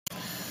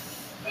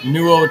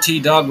New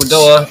OT Dog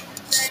Wadoa.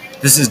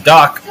 This is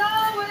Doc.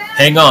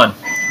 Hang on.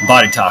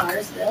 Body talk.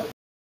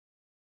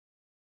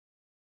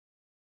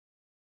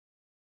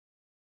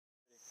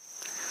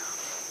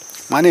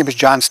 My name is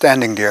John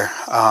Standing Deer.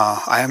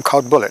 I am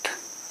called Bullet.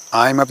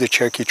 I am of the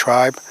Cherokee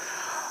tribe.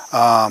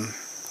 I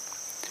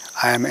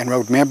am an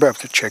enrolled member of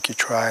the Cherokee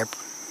tribe.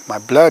 My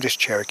blood is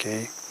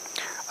Cherokee.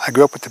 I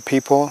grew up with the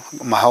people.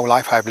 My whole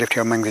life I've lived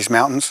here among these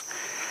mountains,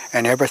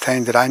 and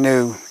everything that I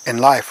knew in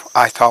life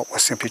I thought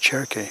was simply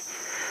Cherokee.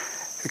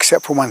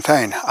 Except for one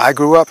thing. I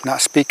grew up not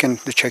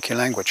speaking the Cherokee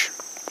language.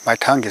 My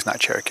tongue is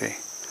not Cherokee.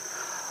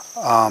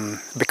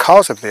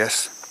 Because of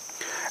this,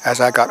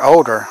 as I got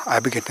older, I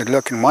began to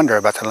look and wonder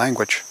about the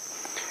language.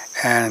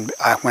 And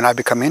when I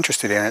became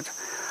interested in it,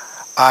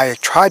 I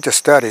tried to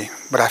study,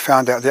 but I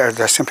found out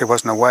there simply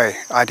wasn't a way.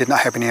 I did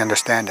not have any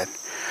understanding.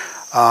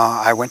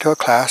 I went to a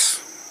class,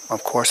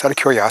 of course, out of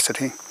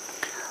curiosity.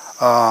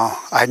 I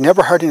had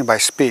never heard anybody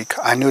speak.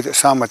 I knew that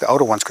some of the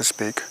older ones could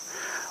speak,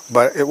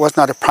 but it was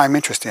not of prime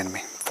interest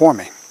for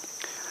me.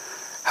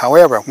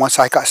 However, once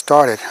I got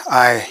started,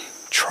 I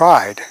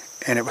tried,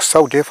 and it was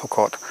so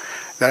difficult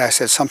that I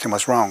said something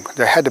was wrong.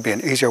 There had to be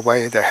an easier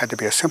way. There had to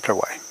be a simpler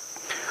way.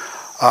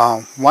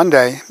 One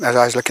day, as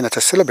I was looking at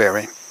the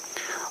syllabary,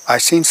 I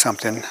seen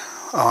something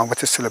with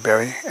the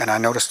syllabary, and I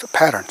noticed the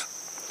patterns.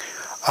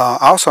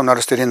 I also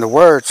noticed it in the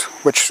words,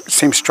 which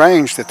seemed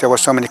strange that there were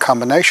so many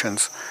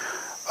combinations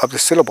of the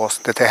syllables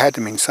that they had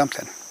to mean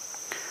something.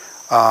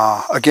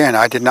 Again,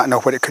 I did not know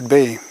what it could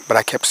be, but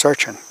I kept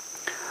searching.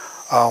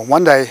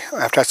 One day,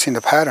 after I'd seen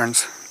the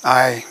patterns,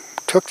 I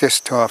took this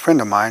to a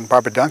friend of mine,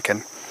 Barbara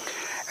Duncan,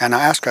 and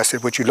I asked her, I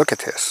said, would you look at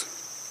this?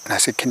 And I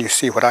said, can you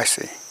see what I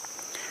see?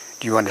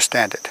 Do you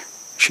understand it?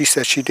 She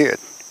said she did.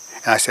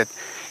 And I said,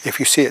 if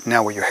you see it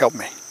now, will you help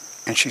me?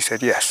 And she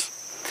said, yes.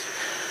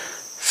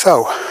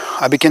 So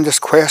I began this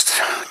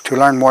quest to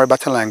learn more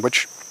about the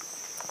language.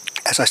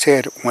 As I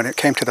said, when it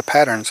came to the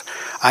patterns,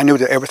 I knew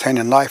that everything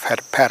in life had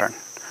a pattern.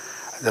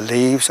 The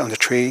leaves on the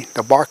tree,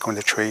 the bark on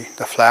the tree,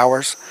 the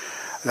flowers,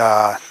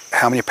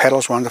 how many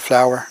petals were on the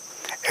flower.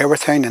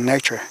 Everything in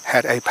nature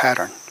had a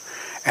pattern.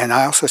 And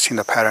I also seen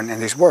the pattern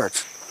in these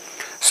words.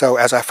 So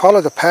as I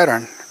followed the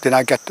pattern, then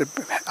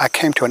I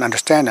came to an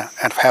understanding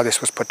of how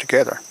this was put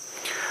together.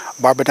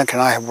 Barbara Duncan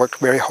and I have worked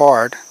very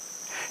hard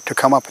to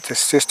come up with this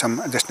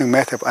system, this new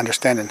method of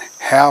understanding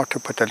how to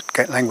put the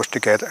language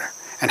together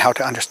and how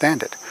to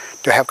understand it,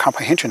 to have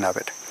comprehension of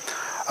it.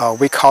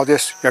 We call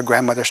this your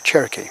grandmother's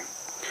Cherokee.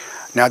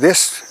 Now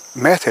this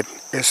method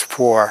is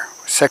for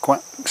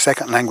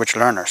second language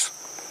learners.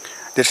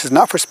 This is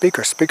not for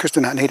speakers. Speakers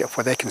do not need it,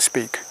 for they can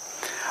speak.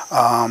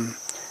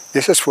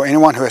 This is for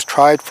anyone who has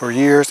tried for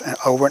years and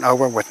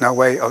over with no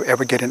way of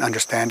ever getting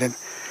understanding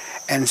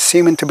and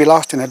seeming to be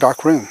lost in a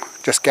dark room,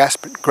 just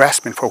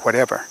grasping for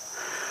whatever.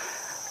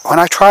 When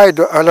I tried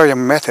the earlier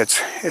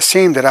methods, it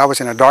seemed that I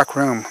was in a dark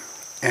room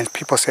and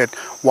people said,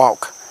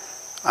 walk.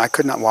 I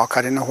could not walk.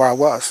 I didn't know where I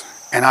was.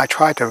 And I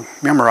tried to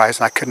memorize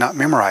and I could not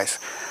memorize.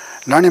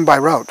 Learning by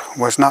rote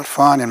was not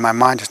fun and my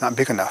mind is not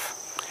big enough.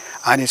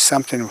 I need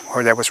something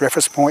where there was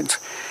reference points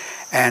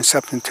and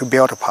something to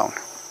build upon.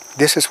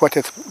 This is what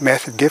this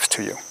method gives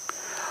to you.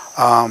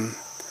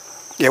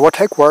 It will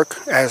take work,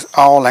 as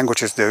all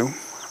languages do.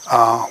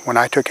 When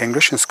I took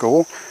English in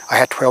school, I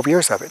had 12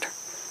 years of it.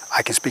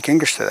 I can speak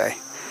English today.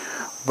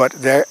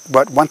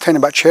 But one thing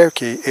about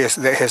Cherokee is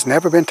that it has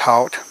never been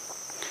taught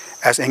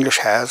as English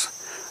has,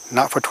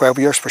 not for 12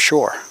 years for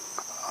sure.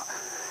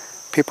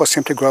 People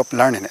simply grow up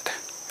learning it.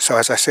 So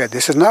as I said,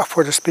 this is not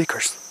for the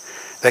speakers.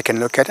 They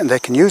can look at it and they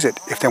can use it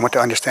if they want to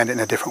understand it in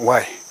a different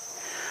way.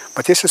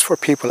 But this is for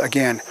people,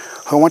 again,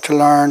 who want to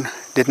learn,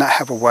 did not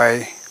have a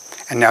way,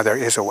 and now there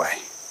is a way.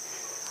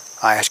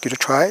 I ask you to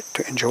try it,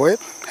 to enjoy it,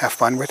 have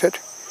fun with it,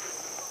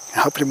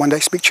 and hopefully one day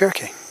speak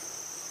Cherokee.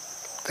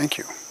 Thank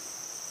you.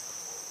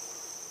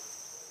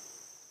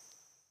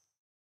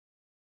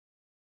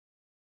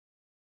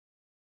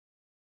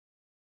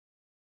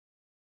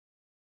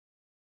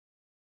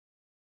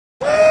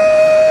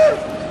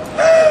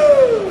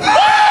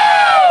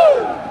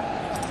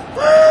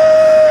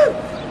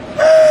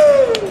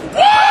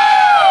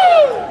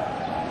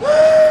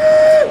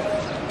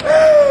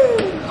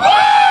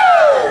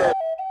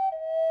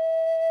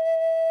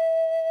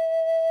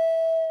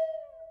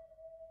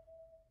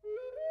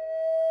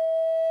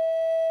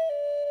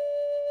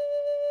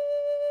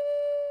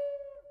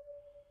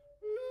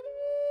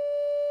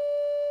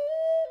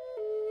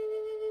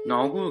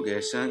 Naugu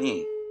ge shen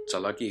in,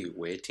 Jalagi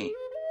waiting.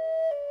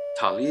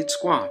 Tali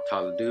squa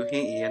tal do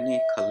he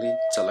any kali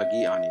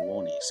Jalagi ani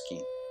woni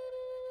skin.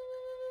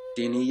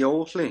 Dini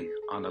yole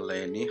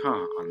anale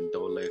niha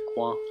andole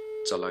qua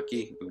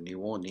Jalagi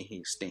uniwoni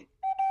he sting.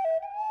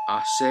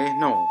 I say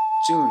no,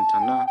 June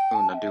tana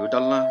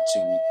unadudala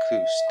Juni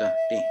kusta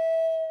din.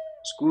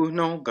 Sku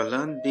no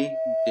galandi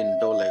din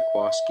dole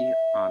quaski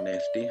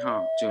anelti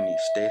ha Juni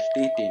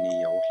stelti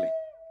dini yole.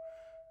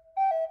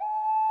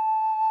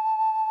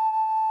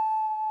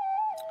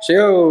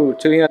 Sio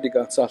tuya di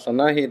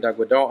gatsalahi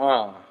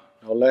dagudoa,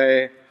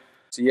 nole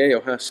siye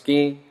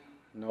yohaski,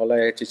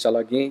 nole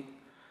chichalagi,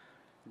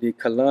 di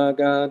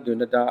kalaga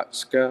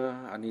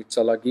dunadatska ani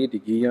tsalagi di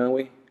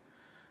giyawi.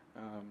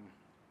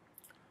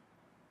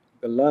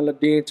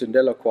 Galaladi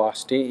tundela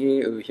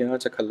kwasti uhya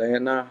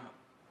kalena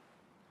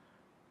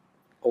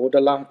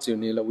odala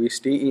tunila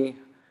wisti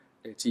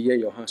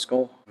etiye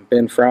yohasko.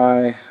 Ben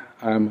Fry.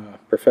 I'm a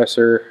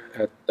professor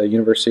at the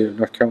University of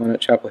North Carolina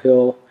at Chapel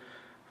Hill.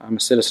 I'm a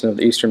citizen of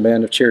the Eastern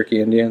Band of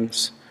Cherokee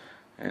Indians,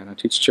 and I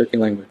teach Cherokee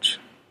language.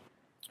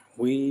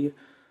 We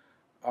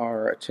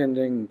are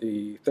attending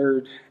the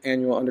 3rd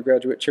annual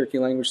undergraduate Cherokee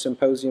language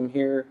symposium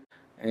here,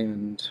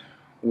 and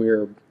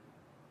we're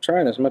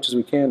trying as much as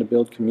we can to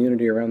build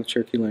community around the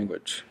Cherokee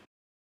language.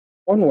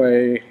 One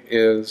way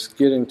is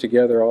getting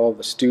together all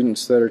the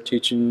students that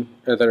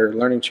are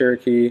learning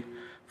Cherokee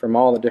from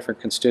all the different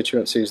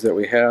constituencies that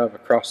we have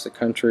across the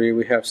country.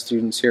 We have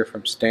students here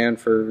from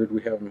Stanford,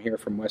 we have them here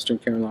from Western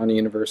Carolina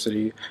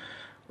University,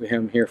 we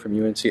have them here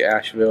from UNC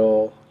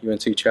Asheville,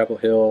 UNC Chapel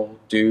Hill,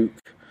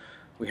 Duke.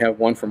 We have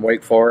one from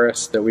Wake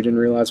Forest that we didn't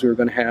realize we were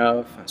going to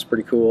have. That's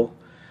pretty cool.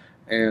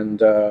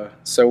 And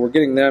so we're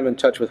getting them in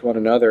touch with one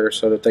another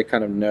so that they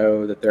kind of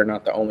know that they're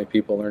not the only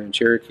people learning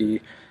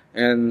Cherokee.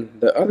 And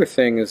the other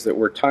thing is that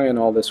we're tying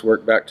all this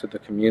work back to the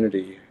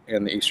community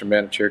and the Eastern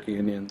Band of Cherokee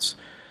Indians.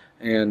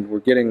 And we're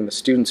getting the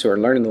students who are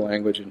learning the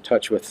language in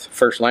touch with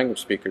first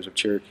language speakers of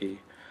Cherokee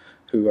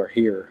who are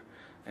here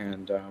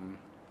and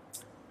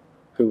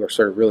who are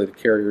sort of really the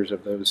carriers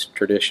of those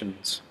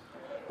traditions.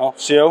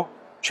 Siêu,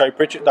 Trey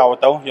Pritchett đào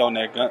tàu, dạo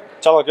này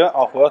chắc là cái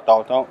ở khu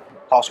tàu tàu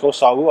Tosco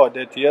Saul ở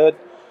đây thì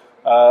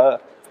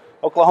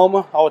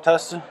Oklahoma,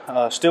 Altessa,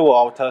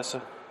 Stillwell, Altessa,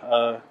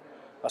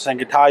 San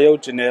Gatallo,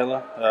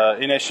 Janela,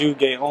 NSU,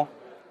 Gale,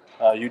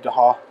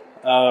 Utah,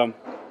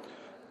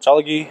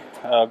 Chalagi,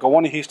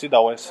 Gawani Histi,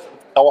 Dawes,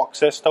 Dawak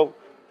Sesto,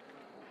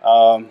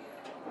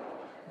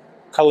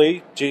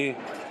 Kali,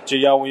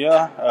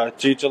 Jiyawia,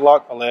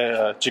 Jijalak,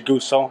 Ale,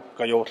 Jiguso,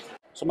 Gayot.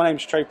 So my name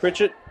is Trey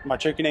Pritchett. My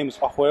Cherokee name is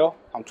Ahuel.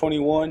 I'm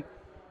 21.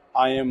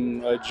 I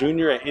am a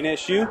junior at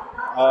NSU.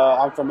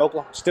 I'm from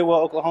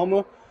Stillwell,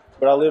 Oklahoma,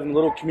 but I live in a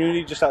little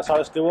community just outside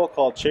of Stillwell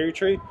called Cherry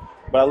Tree.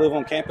 But I live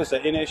on campus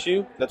at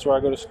NSU. That's where I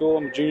go to school.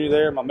 I'm a junior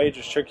there. My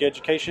major is Cherokee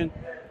education.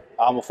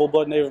 I'm a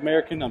full-blood Native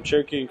American. I'm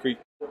Cherokee and Creek.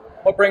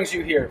 What brings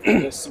you here for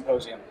this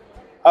symposium?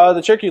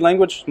 The Cherokee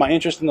language, my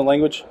interest in the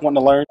language,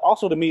 wanting to learn.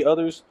 Also to meet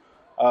others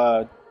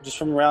just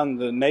from around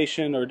the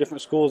nation or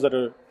different schools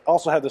that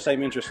also have the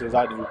same interest as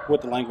I do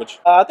with the language.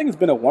 I think it's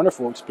been a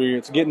wonderful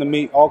experience getting to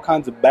meet all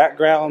kinds of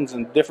backgrounds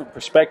and different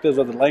perspectives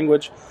of the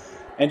language,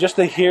 and just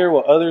to hear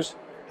what others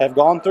have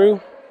gone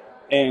through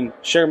and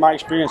share my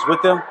experience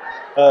with them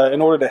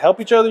in order to help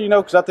each other,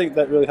 because I think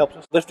that really helps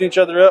us. Lifting each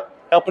other up,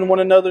 helping one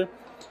another.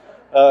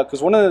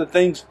 Because one of the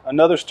things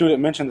another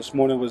student mentioned this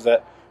morning was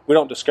that we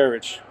don't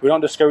discourage. We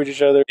don't discourage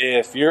each other.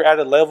 If you're at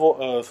a level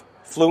of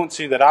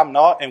fluency that I'm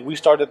not, and we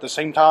start at the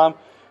same time,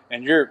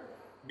 and you're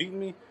beating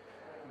me,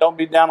 don't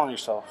be down on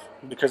yourself,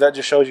 because that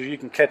just shows you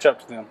can catch up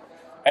to them.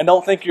 And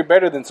don't think you're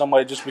better than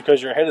somebody just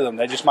because you're ahead of them.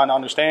 They just might not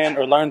understand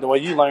or learn the way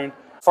you learn.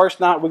 First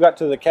night we got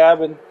to the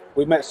cabin,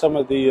 we met some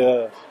of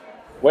the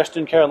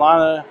Western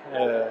Carolina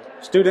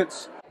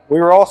students. We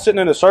were all sitting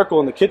in a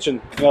circle in the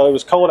kitchen. It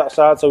was cold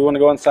outside, so we wanted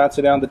to go inside,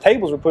 sit down. The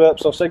tables were put up,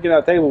 so instead of getting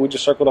out the table, we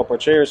just circled up our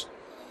chairs.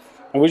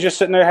 And we were just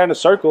sitting there having a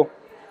circle.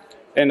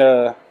 And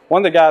one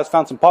of the guys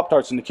found some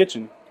Pop-Tarts in the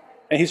kitchen.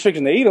 And he's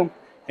fixing to eat them.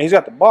 And he's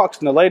got the box,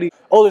 and the lady,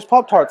 oh, there's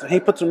Pop-Tarts. And he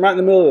puts them right in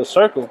the middle of the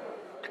circle.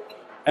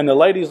 And the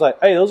lady's like,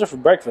 hey, those are for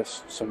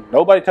breakfast. So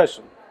nobody touched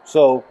them.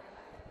 So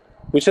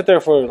we sit there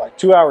for like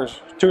 2 or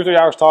 3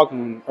 hours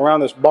talking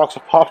around this box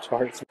of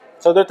Pop-Tarts.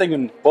 So they're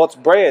thinking, well, it's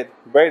bread.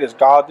 Bread is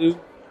Gadu.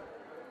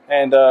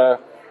 And they're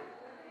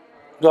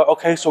like,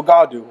 okay, so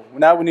Gadu.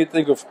 Now we need to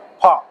think of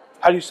pop.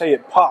 How do you say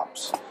it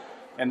pops?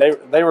 And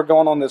they were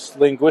going on this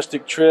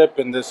linguistic trip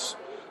and this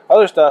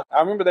other stuff. I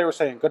remember they were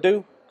saying,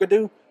 Gadu,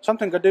 Gadu,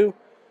 something Gadu.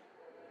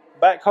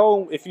 Back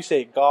home, if you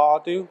say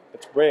Gadu,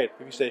 it's bread.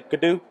 If you say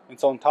Gadu,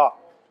 it's on top.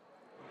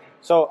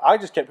 So I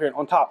just kept hearing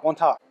on top, on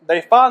top.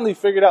 They finally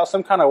figured out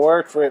some kind of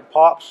word for it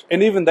pops.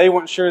 And even they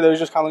weren't sure. They was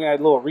just kind of looking at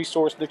a little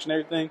resource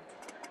dictionary thing.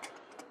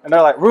 And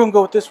they're like, we're going to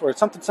go with this word,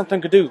 something,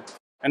 something Gadu.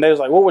 And they was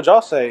like, what would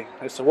y'all say?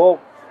 They said, well,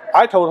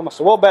 I told them, I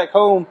said, well, back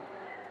home,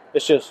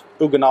 it's just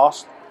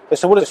Uganos. They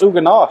said, what is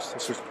Uganos?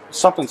 It's just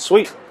something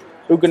sweet.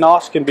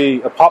 Uganos can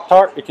be a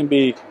Pop-Tart, it can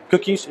be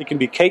cookies, it can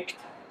be cake,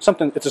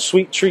 something, it's a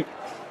sweet treat.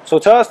 So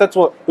to us, that's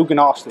what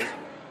Uganos is.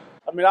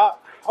 I mean, I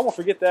won't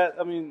forget that.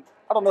 I mean,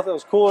 I don't know if that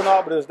was cool or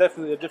not, but it was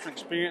definitely a different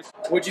experience.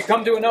 Would you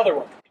come to another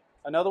one?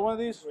 Another one of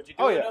these? Would you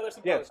do another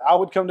symposium? Yes, I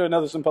would come to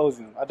another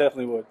symposium. I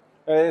definitely would.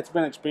 It's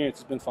been an experience,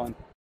 it's been fun.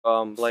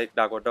 Blake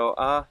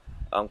Dagodoa,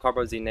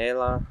 Carbo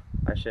Zinela,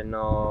 I should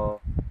know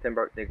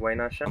Pembroke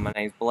Digwenasha. My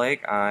name's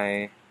Blake.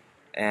 I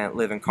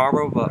live in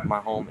Carbo, but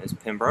my home is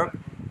Pembroke.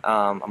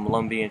 I'm a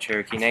Lumbee and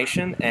Cherokee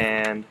Nation,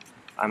 and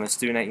I'm a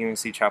student at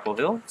UNC Chapel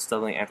Hill,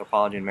 studying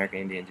anthropology and American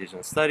Indian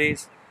Indigenous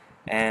Studies.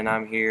 And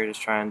I'm here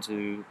just trying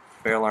to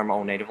better learn my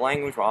own native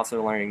language, while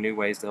also learning new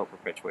ways to help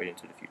perpetuate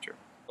into the future.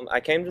 I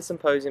came to the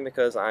symposium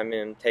because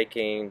I'm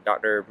taking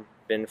Dr.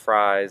 Ben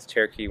Fry's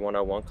Cherokee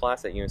 101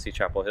 class at UNC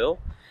Chapel Hill.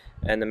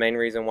 And the main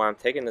reason why I'm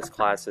taking this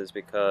class is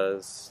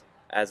because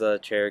as a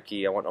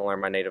Cherokee, I want to learn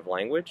my native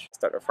language.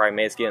 Dr. Fry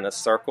made us get in a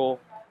circle.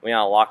 We had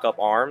to lock up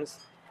arms.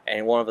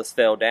 And one of us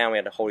fell down. We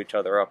had to hold each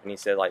other up. And he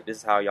said, like, this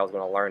is how y'all's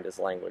going to learn this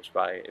language.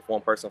 If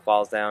one person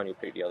falls down, you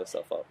pick the other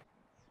stuff up.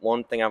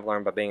 One thing I've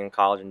learned by being in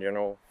college in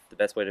general, the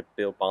best way to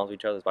build bonds with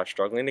each other is by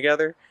struggling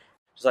together.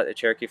 Just like the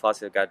Cherokee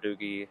philosophy of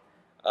Gadugi,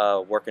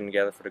 working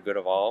together for the good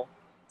of all.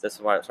 This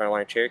is why I'm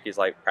learning Cherokee is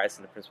like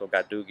practicing the principle of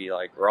Gadugi.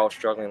 Like, we're all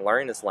struggling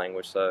learning this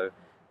language, so the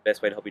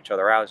best way to help each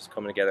other out is just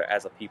coming together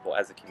as a people,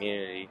 as a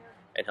community,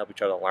 and help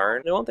each other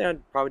learn. The one thing I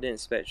probably didn't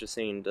expect, just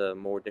seeing the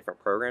more different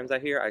programs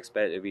out here, I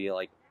expect it to be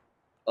like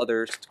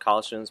other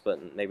college students,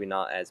 but maybe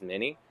not as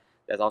many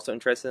that's also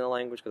interested in the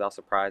language, because I was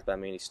surprised by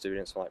many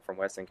students from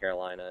Western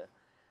Carolina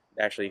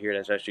actually here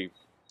that's actually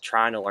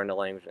trying to learn the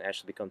language and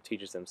actually become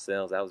teachers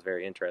themselves. That was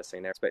very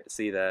interesting. I expect to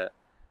see that.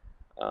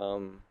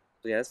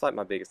 But yeah, that's like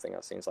my biggest thing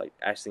I've seen. It's like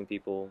actually seeing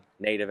people,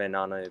 native and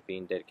non-native,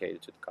 being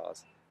dedicated to the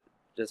cause.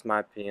 Just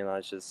my opinion.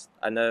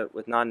 I know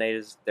with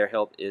non-natives, their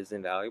help is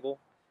invaluable,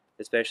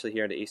 especially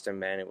here in the Eastern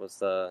Band. It was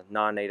the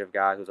non-native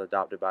guy who was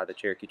adopted by the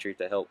Cherokee Chief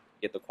to help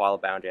get the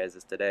Qualla boundary as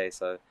is today.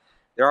 So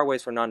there are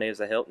ways for non-natives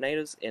to help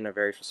natives in a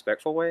very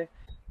respectful way.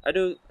 I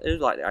do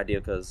like the idea,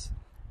 because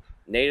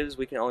natives,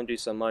 we can only do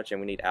so much, and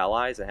we need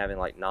allies, and having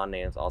like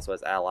non-natives also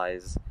as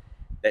allies,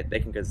 that they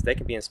can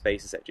be in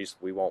spaces that just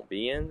we won't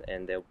be in,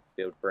 and they'll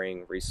be able to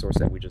bring resources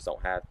that we just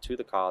don't have to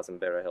the cause and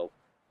better help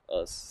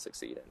us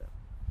succeed in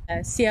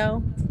it.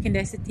 Sio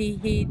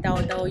Kindesiti He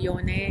Daudo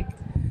Yonek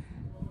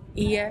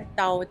Ia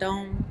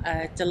Daudon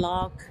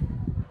Jalog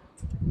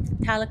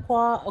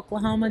Tahlequah,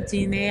 Oklahoma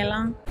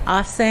Jinela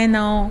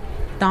Aseno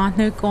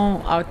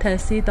Donhukon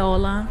Autasi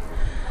Dola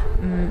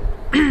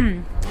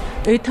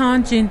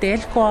Utan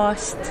Jindel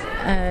Quast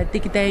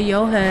Digide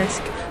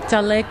Yohusk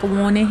Jalek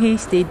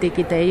Wonihisti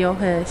Digide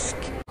Yohusk.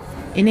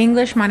 In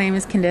English, my name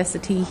is Kendessa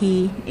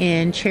Teehee.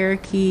 In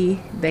Cherokee,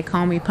 they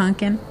call me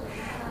Pumpkin.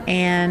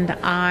 And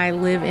I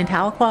live in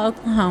Tahlequah,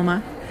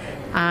 Oklahoma.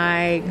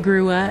 I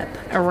grew up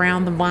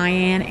around the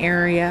Bayan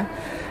area,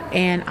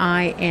 and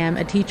I am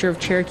a teacher of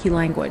Cherokee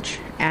language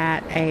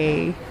at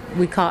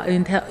we call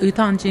Utan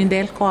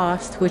Jindel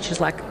Quast, which is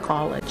like a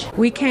college.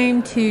 We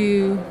came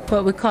to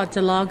what we call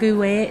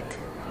Jalaguet,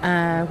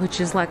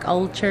 which is like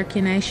Old Cherokee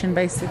Nation,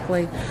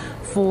 basically,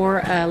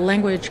 for a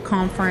language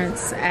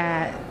conference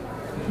at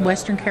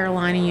Western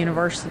Carolina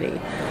University.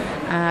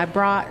 I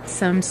brought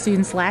some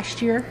students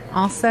last year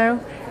also,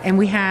 and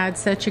we had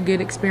such a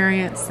good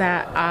experience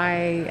that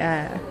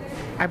I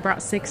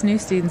brought 6 new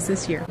students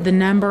this year. The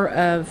number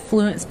of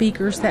fluent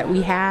speakers that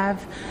we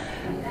have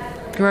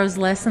grows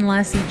less and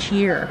less each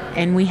year,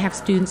 and we have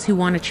students who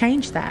want to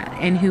change that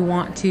and who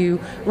want to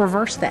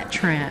reverse that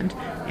trend,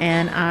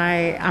 and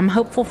I'm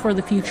hopeful for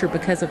the future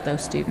because of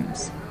those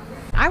students.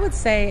 I would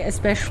say,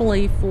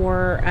 especially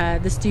for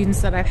the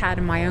students that I've had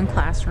in my own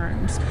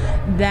classrooms,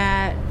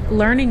 that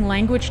learning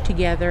language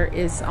together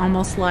is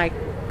almost like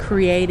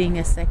creating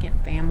a second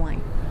family.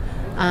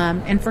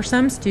 And for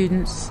some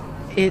students,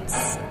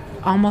 it's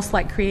almost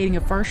like creating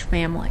a first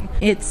family.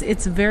 It's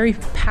a very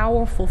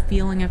powerful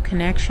feeling of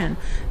connection,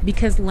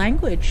 because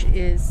language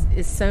is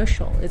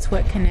social. It's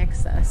what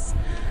connects us.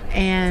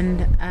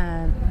 And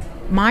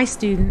my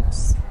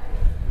students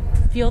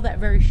feel that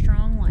very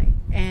strongly.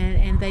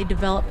 And they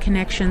develop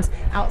connections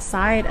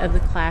outside of the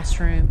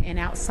classroom and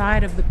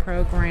outside of the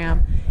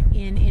program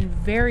in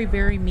very,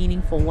 very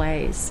meaningful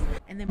ways.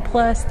 And then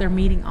plus, they're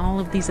meeting all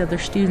of these other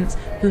students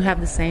who have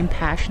the same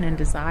passion and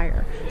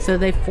desire. So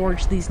they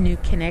forged these new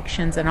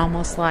connections and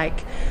almost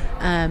like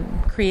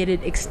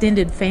created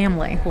extended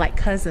family, like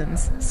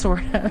cousins,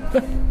 sort of.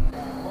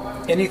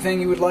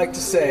 Anything you would like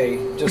to say,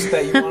 just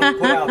that you want to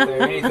put out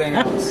there, anything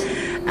else?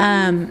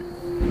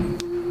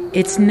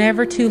 It's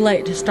never too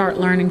late to start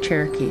learning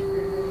Cherokee.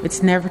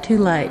 It's never too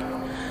late.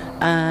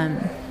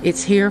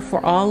 It's here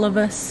for all of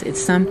us. It's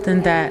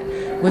something that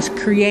was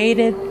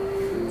created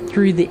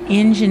through the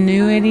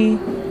ingenuity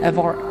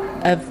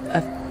of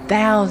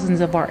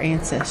thousands of our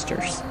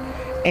ancestors,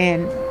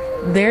 and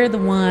they're the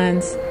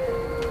ones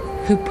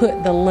who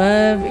put the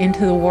love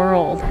into the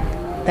world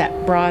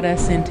that brought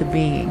us into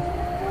being.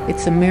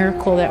 It's a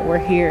miracle that we're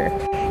here,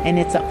 and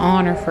it's an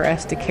honor for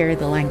us to carry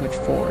the language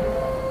forward.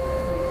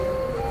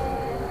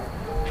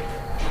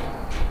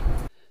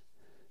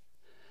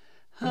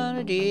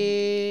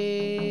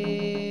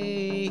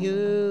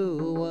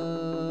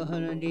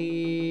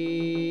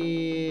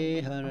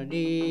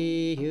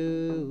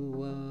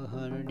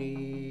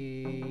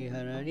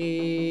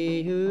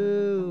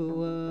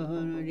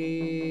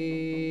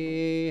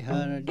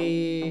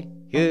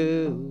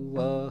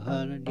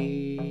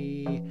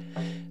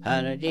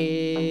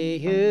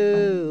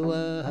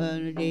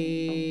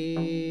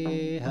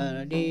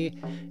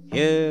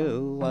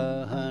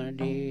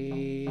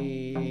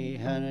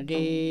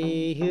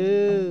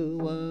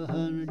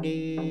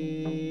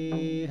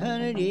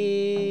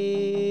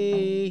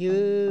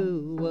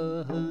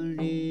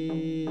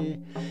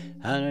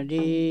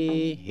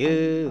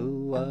 You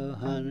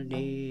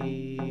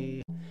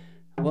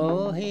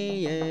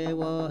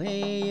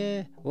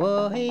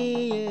wo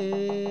he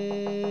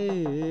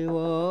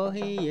wo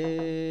he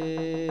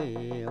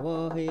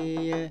wo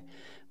he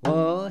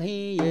wo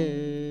he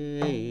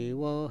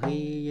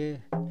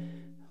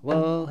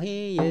wo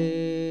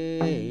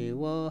he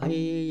wo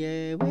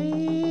he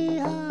we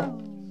how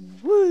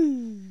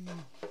woo.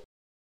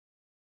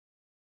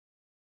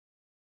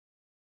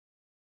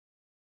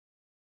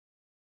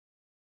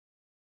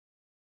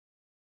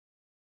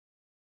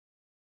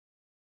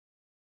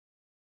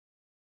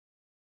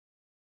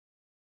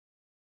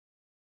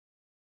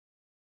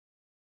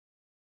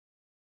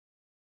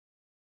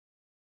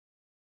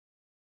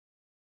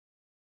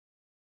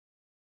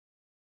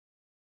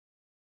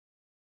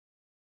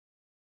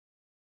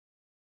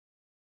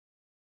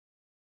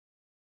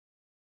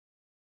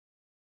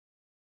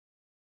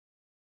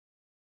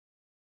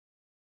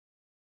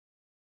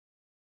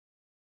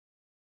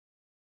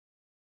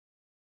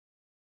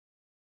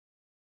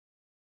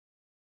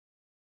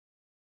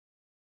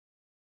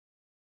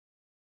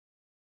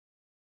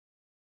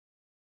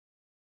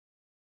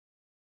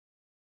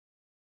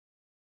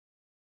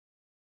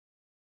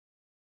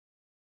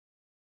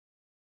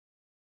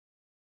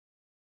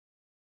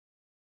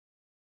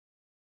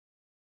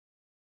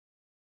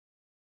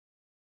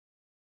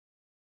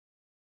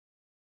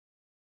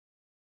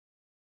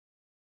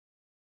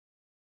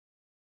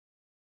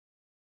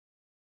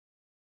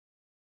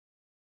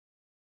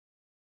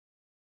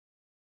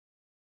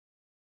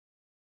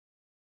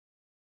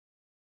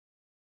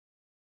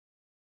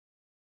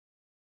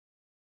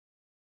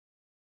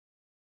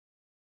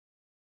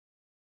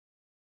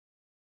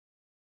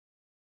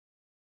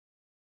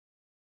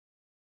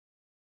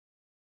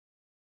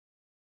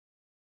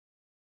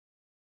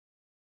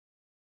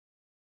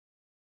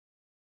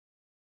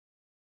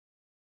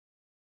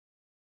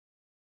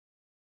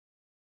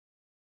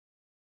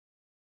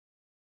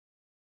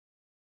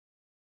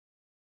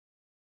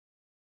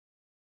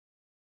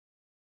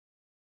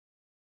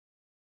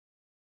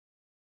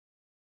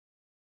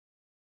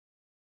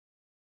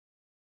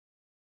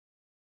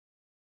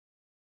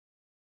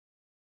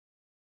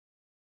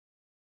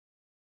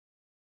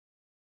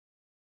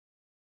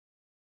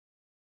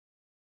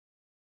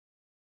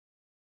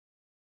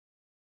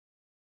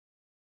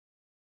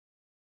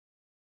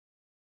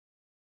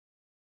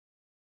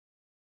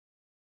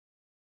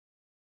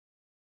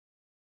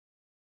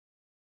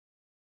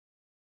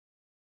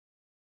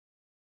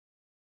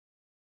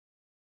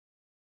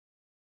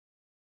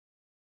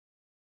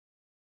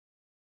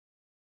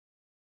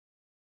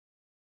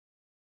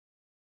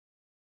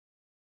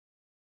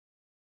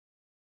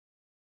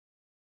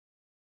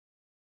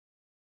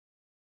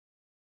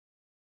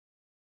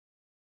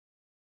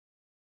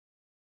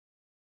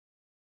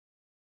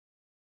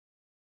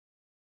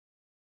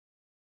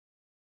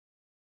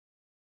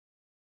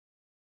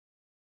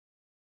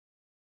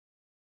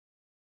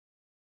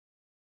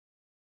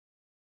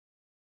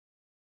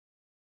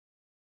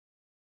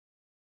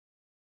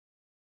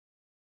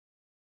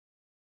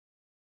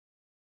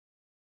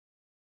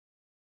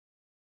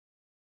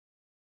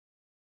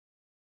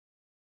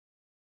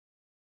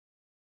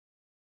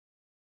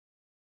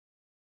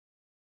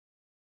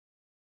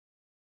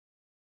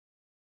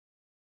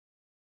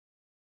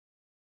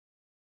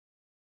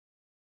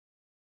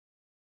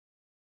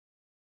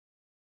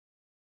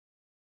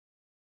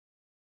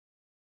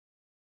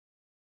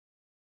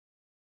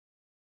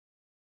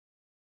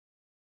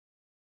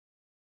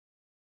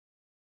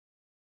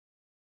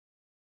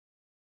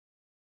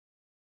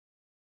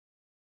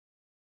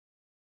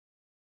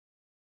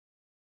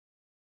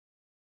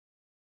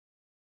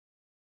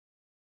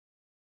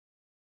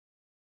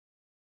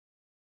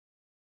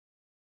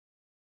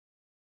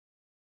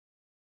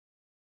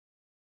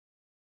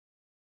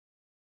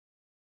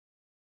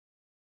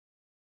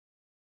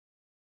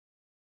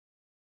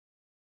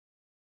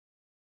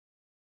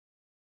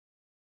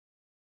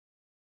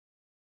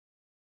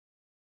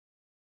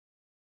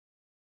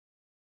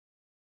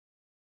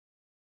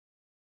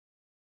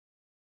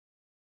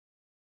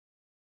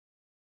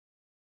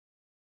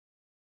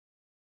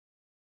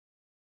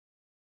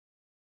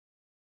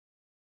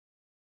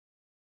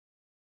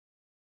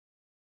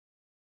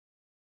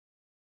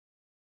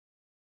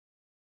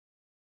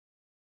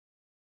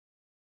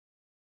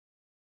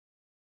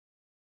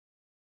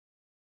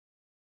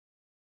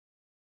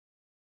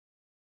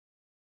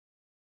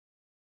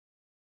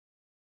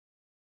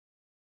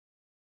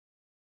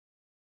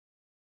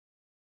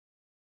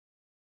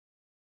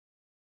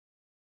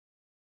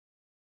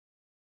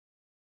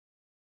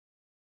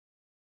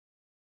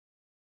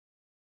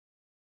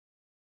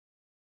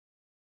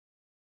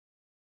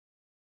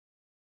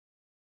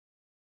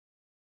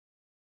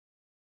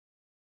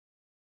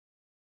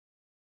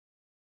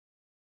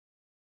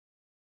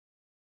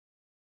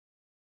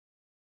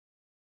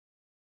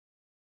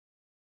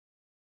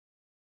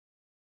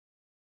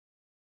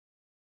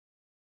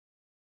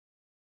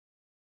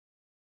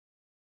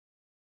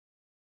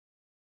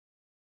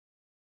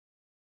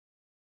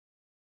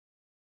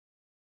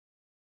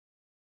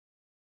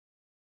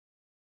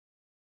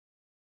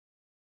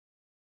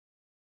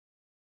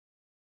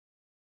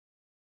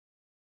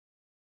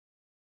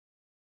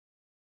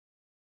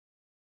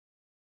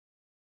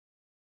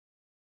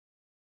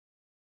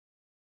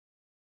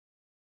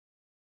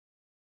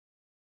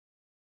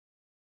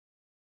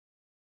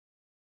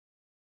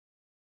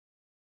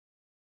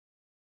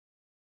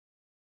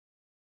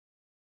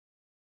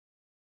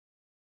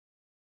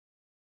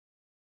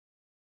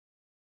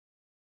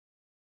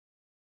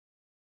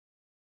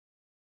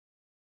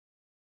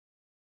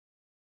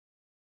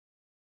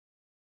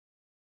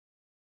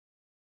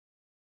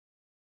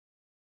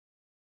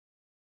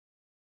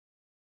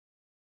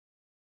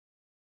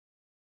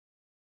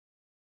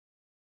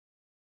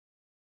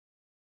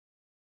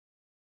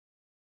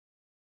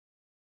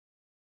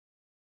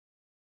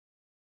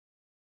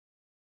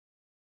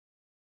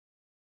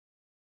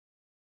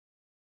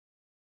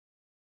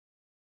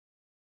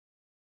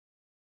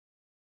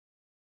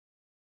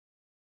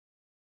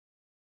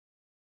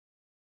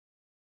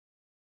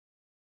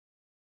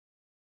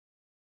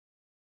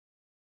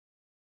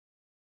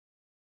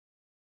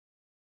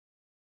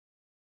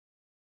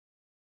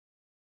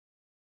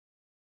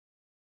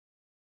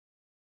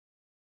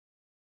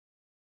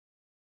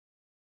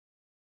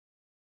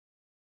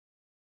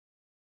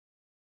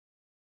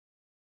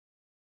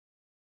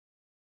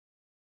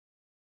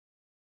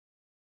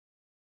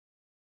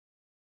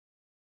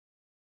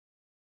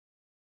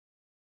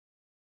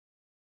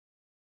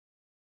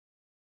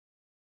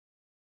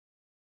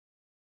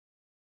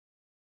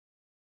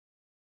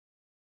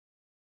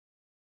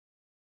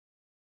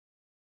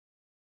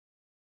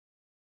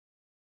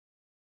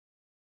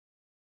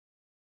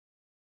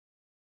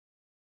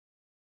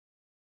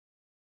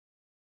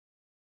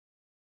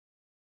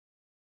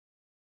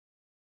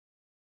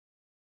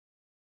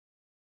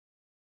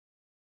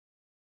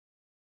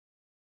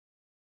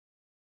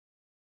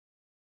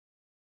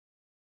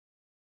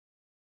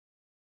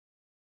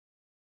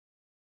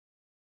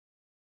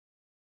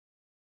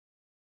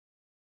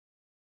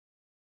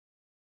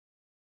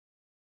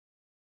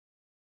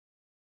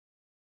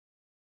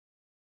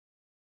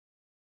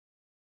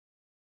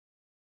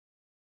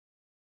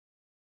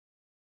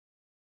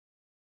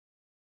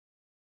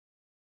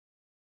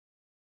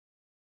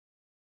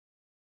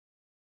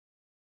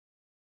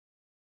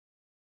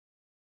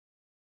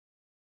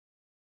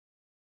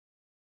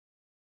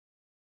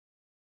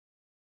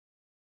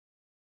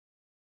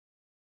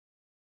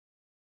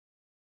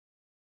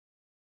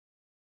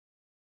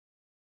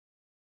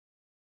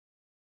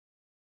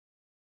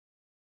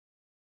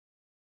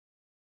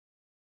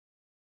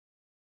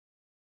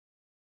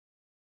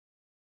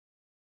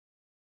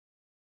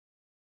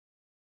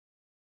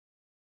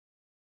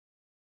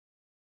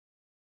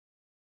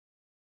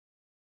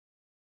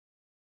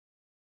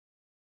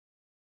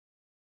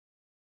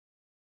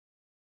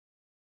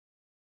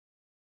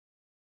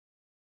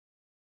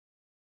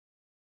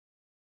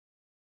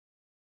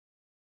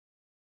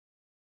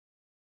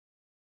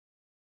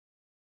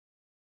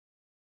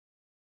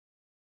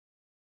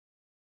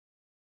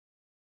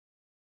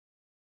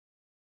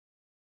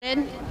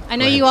 I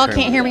know you all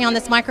can't hear me on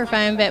this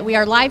microphone, but we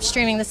are live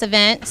streaming this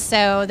event,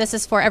 so this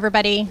is for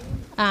everybody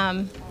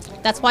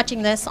that's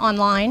watching this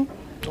online.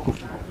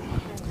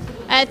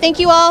 Thank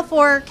you all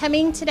for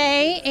coming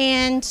today,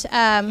 and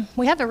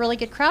we have a really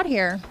good crowd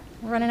here.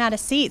 We're running out of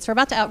seats. We're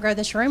about to outgrow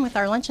this room with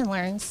our lunch and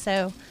learns,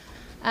 so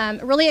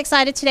really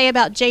excited today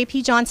about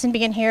J.P. Johnson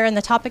being here and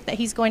the topic that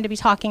he's going to be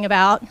talking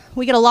about.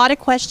 We get a lot of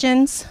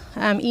questions,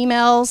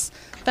 emails,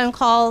 phone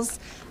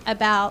calls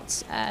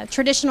about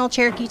traditional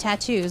Cherokee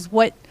tattoos.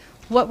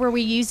 What were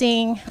we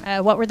using?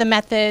 What were the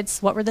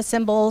methods? What were the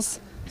symbols?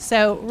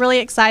 So really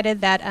excited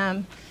that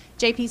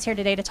JP's here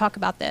today to talk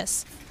about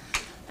this.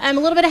 A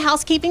little bit of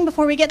housekeeping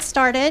before we get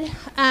started.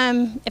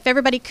 If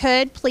everybody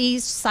could,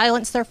 please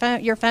silence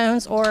your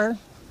phones or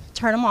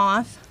turn them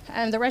off.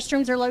 The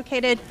restrooms are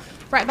located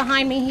right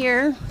behind me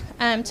here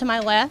to my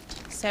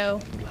left. So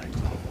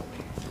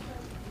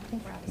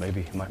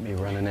maybe he might be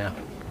running out.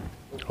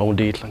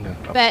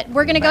 But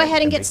we're going to go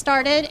ahead and get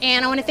started,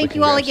 and I want to thank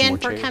you all again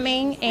for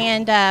coming,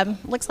 and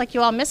looks like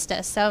you all missed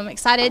us, so I'm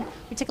excited.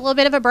 We took a little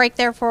bit of a break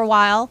there for a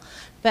while,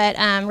 but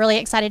I'm really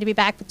excited to be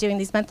back with doing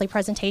these monthly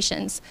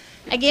presentations.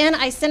 Again,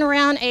 I sent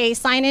around a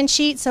sign-in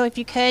sheet, so if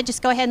you could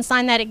just go ahead and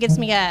sign that. It gives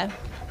me a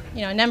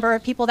number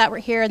of people that were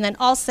here, and then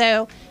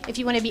also if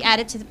you want to be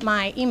added to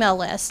my email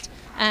list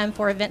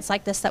for events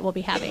like this that we'll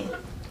be having.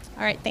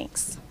 All right,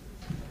 thanks.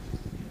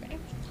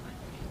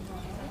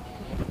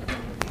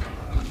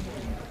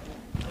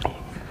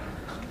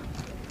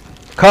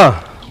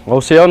 Ka,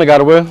 Oceana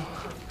Garwe,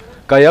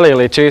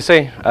 Gayali Chase,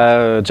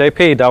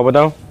 JP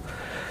Dawado,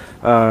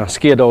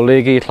 Skido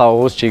Ligi,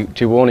 Klaus,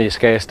 Chiwoni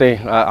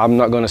Skaste. I'm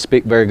not going to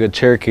speak very good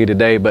Cherokee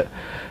today, but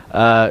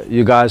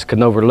you guys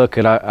can overlook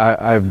it.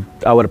 I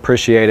would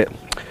appreciate it.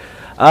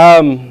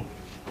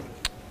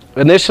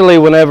 Initially,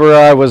 whenever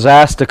I was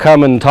asked to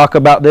come and talk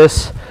about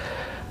this,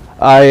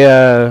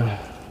 I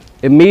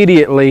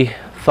immediately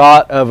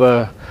thought of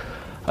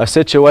a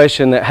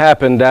situation that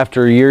happened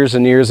after years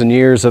and years and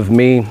years of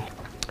me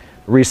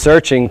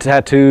researching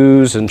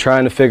tattoos and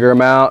trying to figure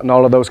them out and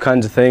all of those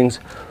kinds of things.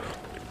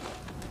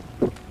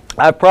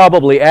 I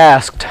probably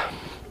asked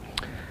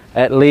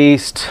at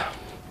least,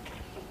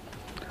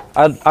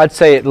 I'd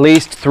say at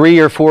least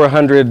 300 or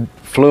 400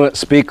 fluent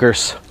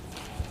speakers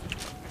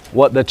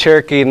what the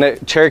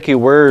Cherokee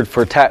word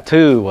for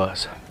tattoo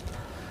was.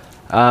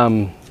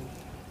 And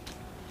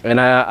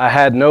I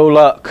had no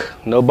luck.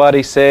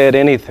 Nobody said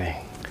anything.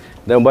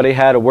 Nobody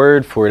had a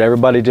word for it.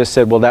 Everybody just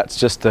said, well, that's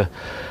just a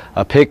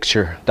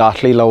picture,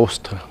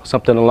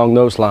 something along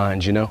those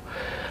lines, you know.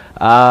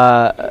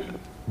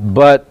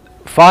 But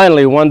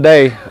finally, one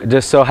day, it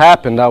just so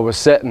happened I was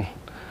sitting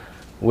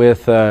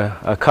with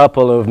a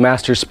couple of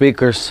master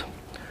speakers,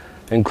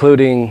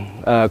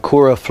 including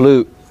Cora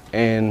Flute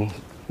and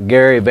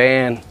Gary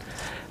Van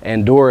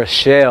and Doris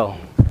Shell,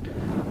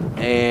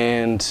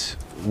 and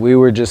we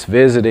were just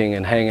visiting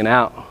and hanging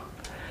out.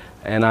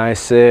 And I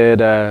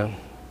said,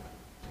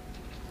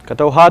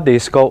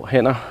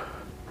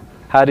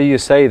 how do you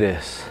say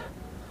this?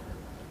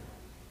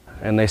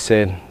 And they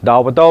said,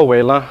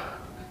 Dawado.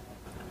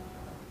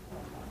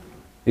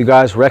 You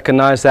guys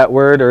recognize that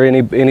word, or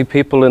any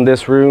people in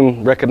this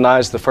room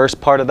recognize the first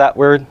part of that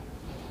word?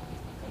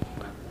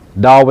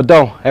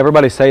 Dawado.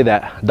 Everybody say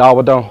that.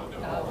 Dawado.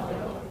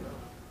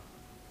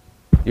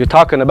 You're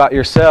talking about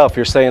yourself.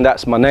 You're saying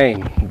that's my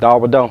name.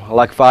 Dawado.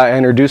 Like if I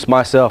introduce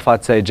myself,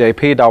 I'd say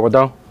JP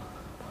Dawado.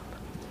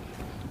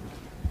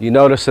 You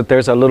notice that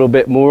there's a little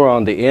bit more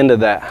on the end of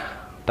that.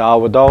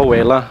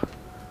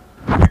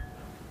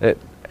 It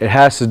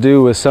has to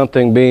do with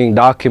something being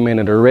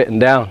documented or written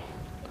down.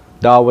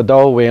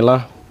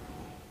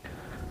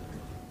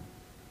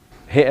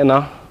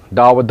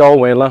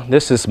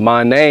 This is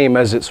my name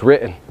as it's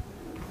written.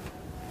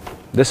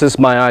 This is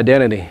my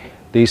identity,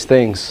 these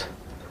things.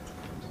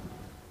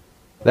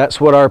 That's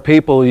what our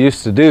people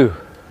used to do.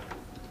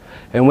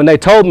 And when they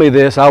told me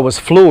this, I was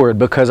floored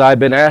because I'd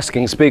been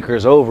asking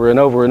speakers over and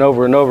over and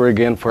over and over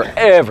again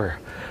forever.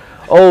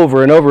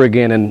 Over and over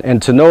again,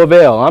 and to no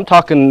avail. I'm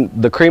talking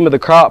the cream of the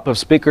crop of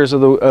speakers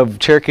of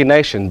Cherokee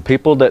Nation,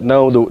 people that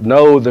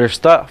know their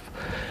stuff,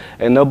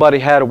 and nobody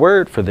had a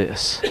word for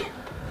this.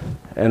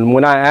 And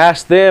when I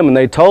asked them and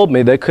they told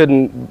me, they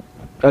couldn't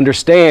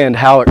understand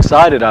how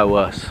excited I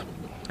was,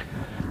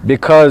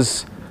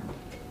 because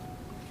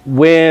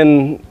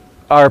when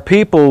our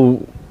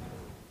people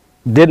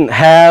didn't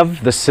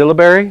have the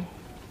syllabary,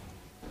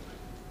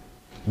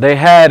 they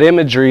had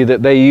imagery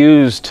that they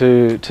used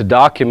to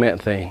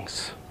document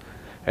things.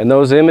 And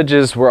those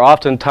images were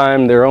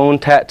oftentimes their own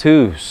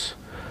tattoos.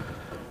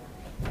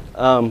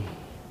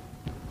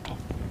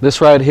 This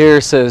right here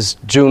says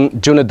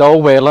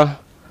Junadolwela,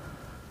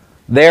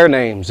 their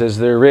names as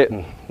they're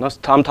written.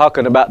 I'm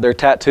talking about their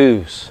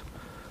tattoos.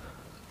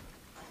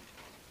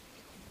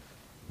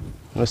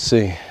 Let's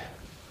see.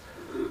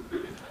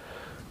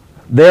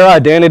 Their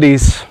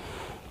identities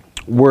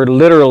were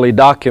literally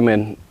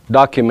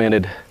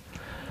documented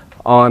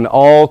on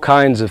all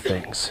kinds of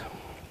things.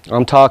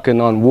 I'm talking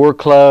on war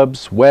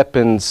clubs,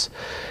 weapons,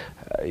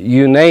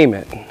 you name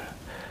it.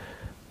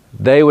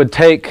 they would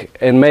take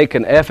and make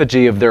an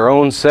effigy of their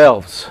own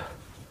selves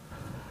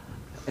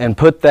and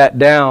put that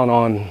down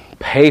on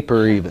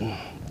paper even.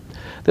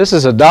 This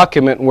is a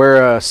document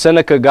where a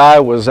Seneca guy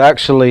was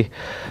actually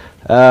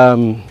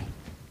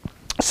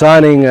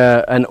signing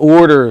an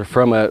order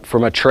from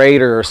a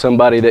trader or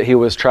somebody that he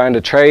was trying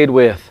to trade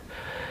with.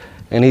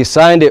 And he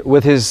signed it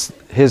with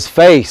his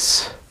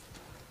face.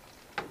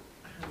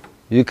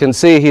 You can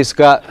see he's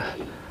got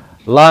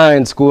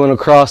lines going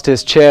across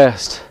his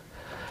chest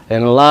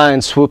and a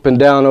line swooping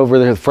down over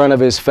the front of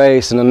his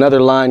face and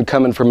another line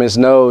coming from his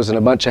nose and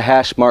a bunch of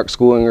hash marks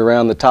going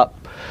around the top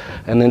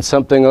and then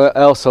something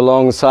else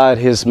alongside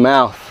his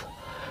mouth.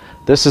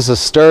 This is a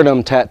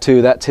sternum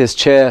tattoo. That's his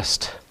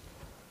chest.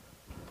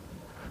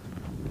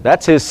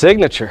 That's his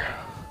signature.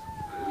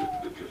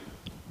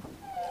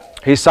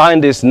 He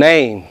signed his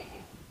name.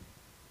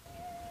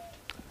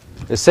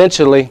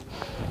 Essentially,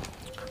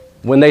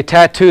 when they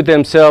tattooed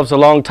themselves a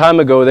long time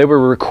ago, they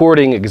were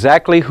recording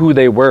exactly who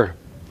they were.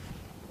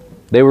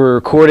 They were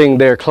recording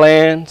their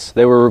clans.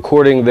 They were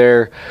recording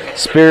their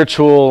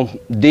spiritual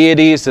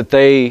deities that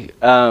they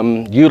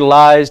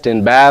utilized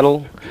in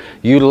battle,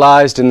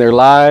 utilized in their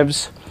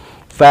lives,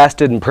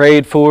 fasted and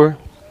prayed for.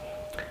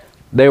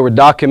 They were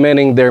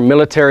documenting their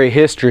military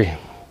history.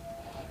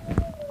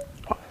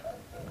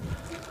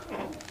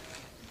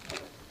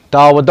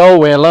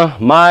 Dawadowela,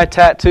 my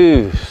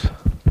tattoos.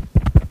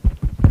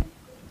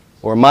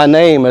 Or my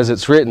name as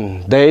it's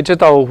written.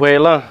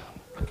 Dejadowela,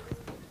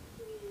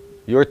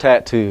 your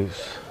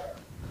tattoos.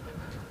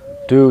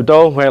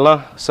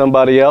 Dudowela,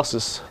 somebody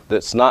else's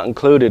that's not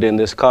included in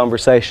this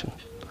conversation.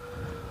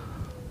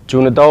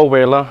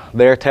 Junadowela,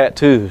 their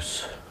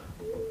tattoos.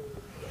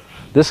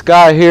 This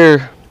guy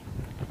here,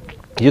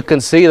 you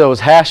can see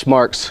those hash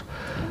marks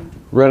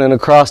running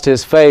across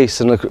his face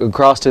and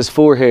across his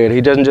forehead.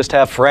 He doesn't just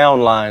have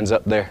frown lines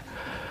up there.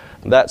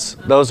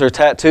 Those are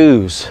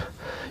tattoos.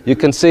 You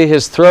can see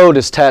his throat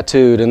is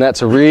tattooed, and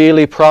that's a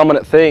really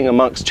prominent thing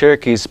amongst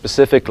Cherokees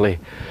specifically,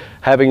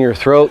 having your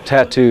throat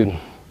tattooed.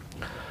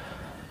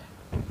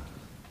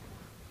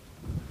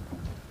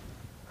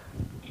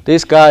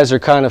 These guys are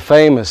kind of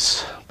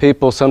famous.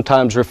 People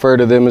sometimes refer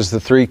to them as the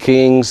Three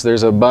Kings.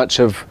 There's a bunch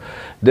of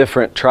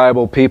different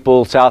tribal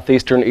people,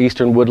 southeastern,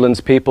 eastern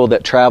woodlands people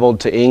that traveled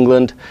to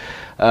England,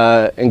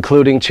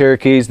 including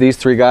Cherokees. These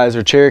three guys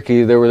are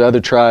Cherokee. There were other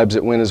tribes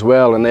that went as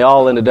well, and they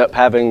all ended up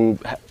happening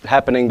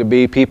to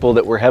be people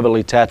that were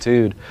heavily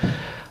tattooed.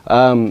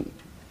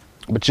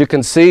 But you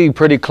can see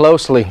pretty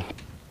closely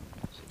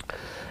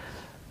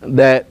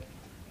that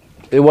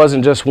it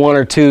wasn't just one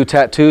or two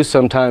tattoos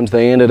sometimes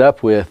they ended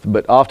up with,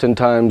 but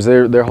oftentimes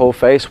their whole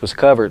face was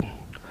covered.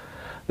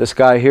 This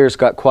guy here's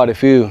got quite a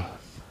few.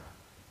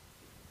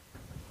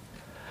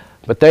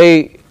 But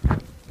they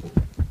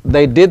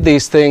did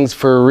these things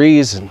for a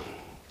reason.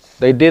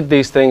 They did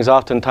these things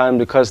oftentimes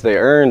because they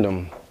earned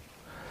them.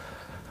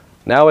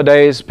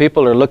 Nowadays,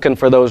 people are looking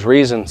for those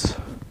reasons.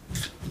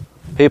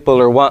 People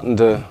are wanting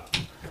to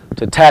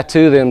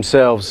tattoo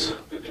themselves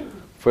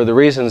for the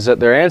reasons that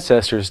their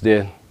ancestors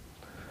did.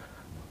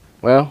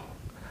 Well,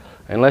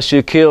 unless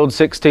you killed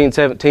 16,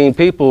 17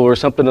 people or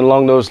something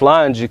along those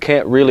lines, you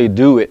can't really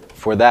do it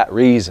for that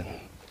reason.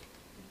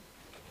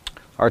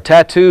 Our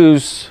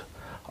tattoos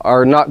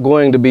are not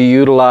going to be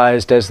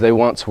utilized as they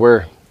once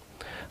were.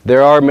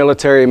 There are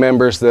military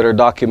members that are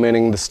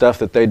documenting the stuff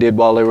that they did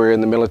while they were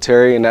in the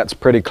military, and that's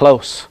pretty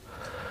close.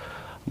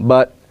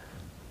 But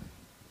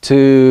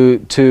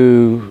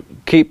to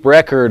keep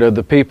record of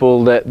the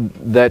people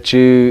that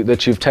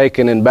you've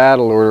taken in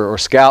battle or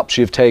scalps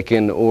you've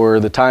taken or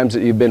the times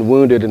that you've been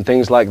wounded and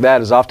things like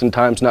that is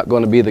oftentimes not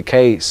going to be the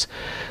case.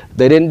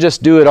 They didn't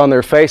just do it on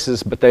their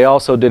faces, but they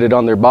also did it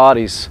on their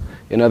bodies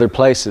in other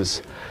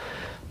places.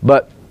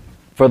 But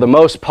for the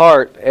most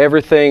part,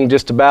 everything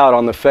just about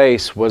on the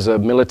face was a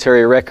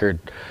military record.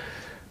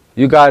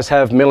 You guys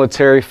have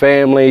military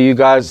family. You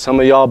guys, some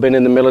of y'all been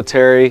in the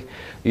military.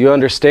 You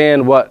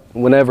understand what,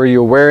 whenever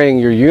you're wearing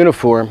your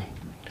uniform,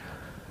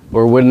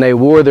 or when they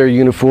wore their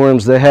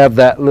uniforms, they have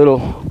that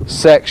little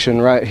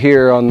section right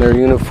here on their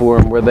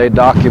uniform where they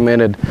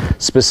documented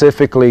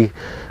specifically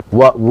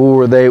what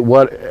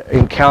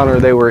encounter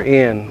they were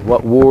in,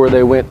 what war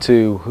they went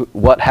to,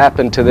 what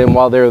happened to them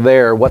while they're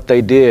there, what they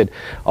did.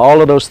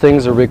 All of those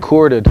things are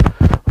recorded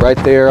right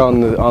there on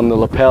the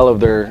lapel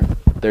of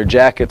their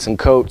jackets and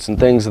coats and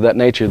things of that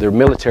nature. Their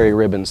military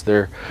ribbons,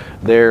 their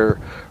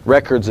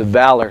records of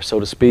valor, so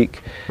to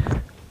speak.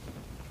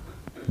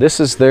 This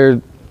is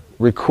their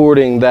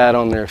recording that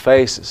on their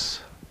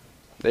faces.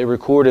 They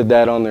recorded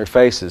that on their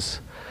faces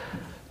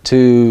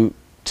to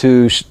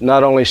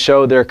not only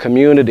show their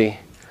community,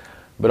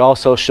 but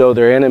also show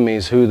their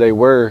enemies who they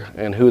were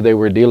and who they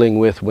were dealing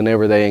with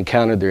whenever they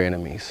encountered their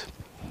enemies.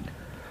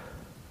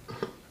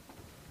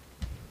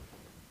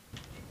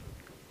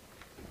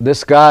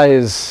 This guy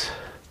is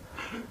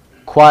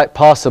quite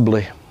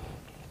possibly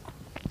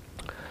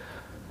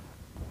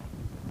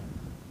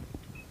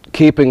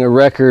keeping a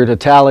record, a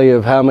tally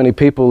of how many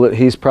people that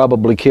he's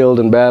probably killed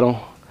in battle,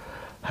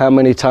 how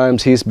many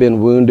times he's been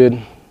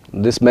wounded.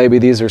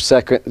 These are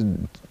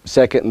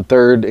second and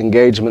third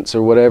engagements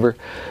or whatever.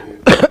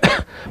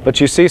 But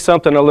you see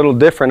something a little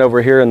different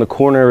over here in the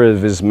corner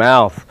of his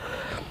mouth.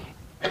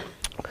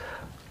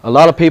 A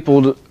lot of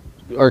people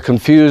are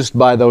confused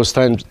by those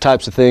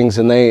types of things,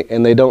 and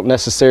they don't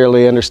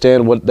necessarily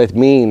understand what they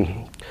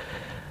mean.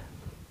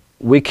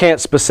 We can't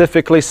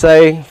specifically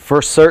say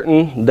for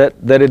certain that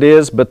it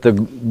is, but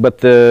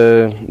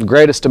the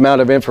greatest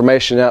amount of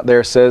information out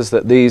there says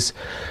that these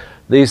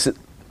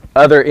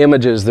other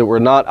images that were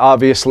not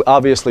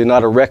obviously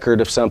not a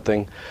record of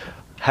something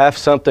have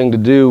something to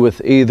do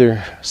with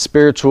either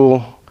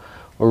spiritual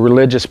or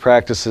religious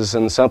practices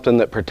and something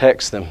that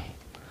protects them.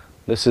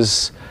 This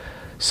is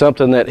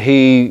something that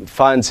he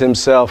finds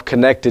himself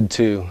connected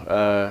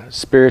to,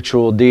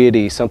 spiritual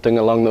deity, something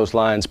along those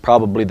lines,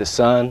 probably the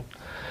sun,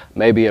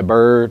 maybe a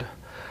bird,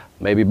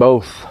 maybe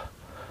both.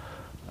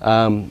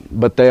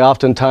 But they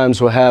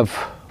oftentimes will have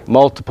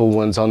multiple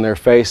ones on their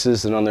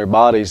faces and on their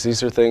bodies.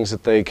 These are things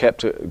that they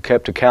kept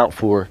account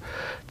for,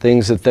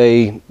 things that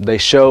they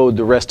showed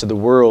the rest of the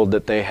world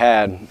that they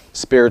had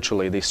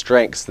spiritually, the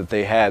strengths that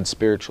they had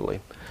spiritually.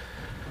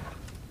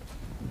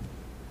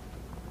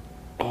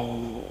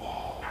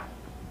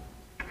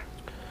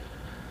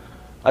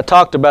 I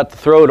talked about the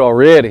throat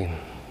already.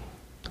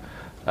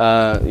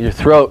 Your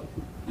throat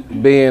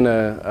being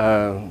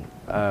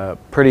a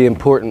pretty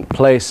important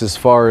place as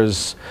far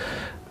as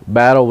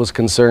battle was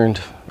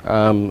concerned.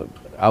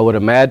 I would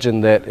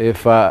imagine that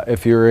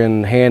if you're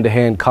in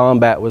hand-to-hand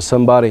combat with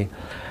somebody,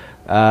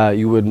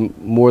 you would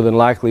more than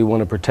likely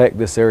want to protect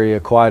this area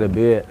quite a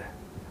bit.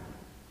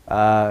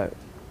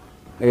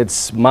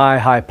 It's my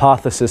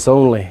hypothesis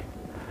only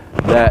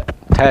that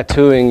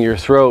tattooing your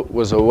throat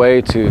was a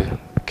way to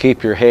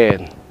keep your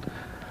head,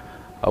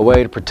 a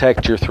way to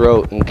protect your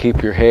throat and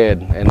keep your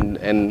head.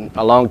 And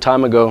a long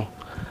time ago,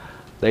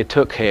 they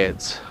took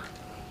heads.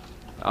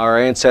 Our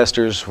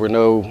ancestors were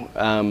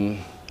no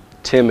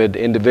timid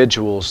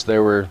individuals.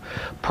 There were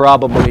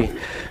probably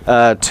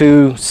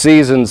 2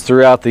 seasons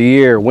throughout the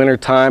year,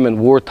 wintertime and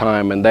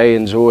wartime, and they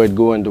enjoyed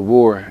going to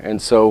war.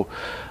 And so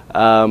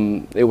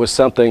it was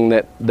something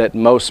that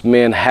most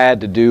men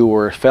had to do,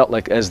 or felt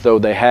like as though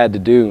they had to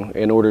do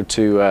in order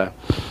to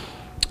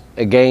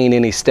gain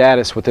any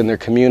status within their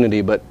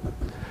community. But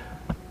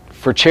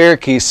for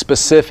Cherokees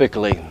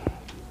specifically,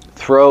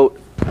 throat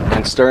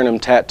and sternum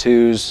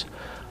tattoos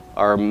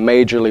are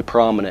majorly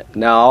prominent.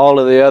 Now, all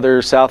of the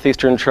other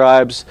southeastern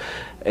tribes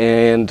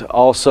and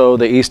also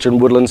the eastern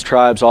woodlands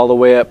tribes all the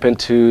way up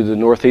into the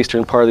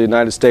northeastern part of the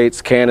United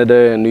States,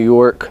 Canada and New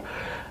York,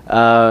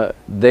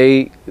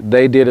 they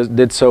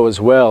did so as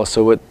well.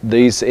 So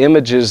these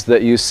images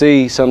that you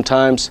see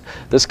sometimes,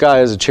 this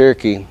guy is a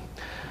Cherokee.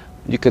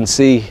 You can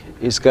see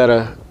he's got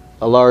a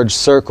large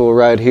circle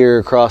right here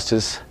across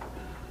his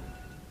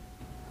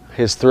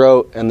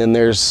throat, and then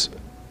there's,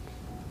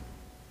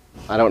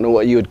 I don't know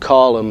what you would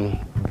call them,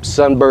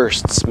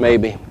 sunbursts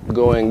maybe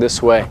going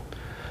this way,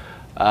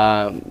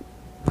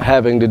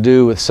 having to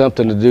do with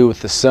something to do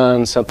with the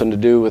sun, something to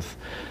do with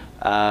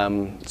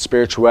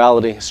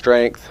spirituality,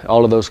 strength,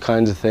 all of those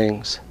kinds of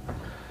things.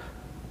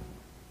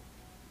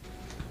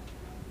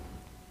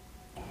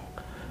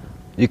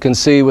 You can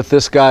see with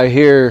this guy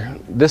here,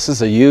 this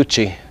is a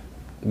Yuchi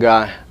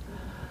guy.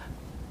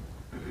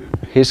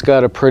 He's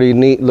got a pretty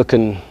neat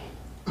looking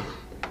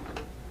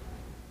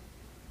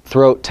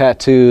throat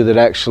tattoo that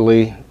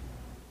actually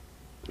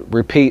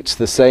repeats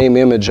the same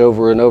image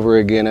over and over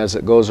again as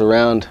it goes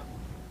around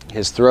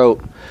his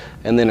throat,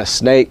 and then a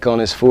snake on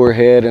his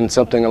forehead and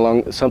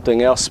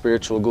something else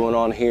spiritual going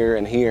on here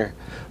and here,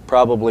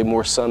 probably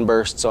more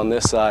sunbursts on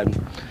this side.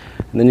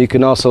 And then you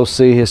can also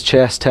see his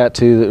chest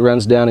tattoo that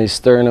runs down his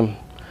sternum.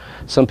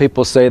 Some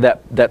people say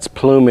that that's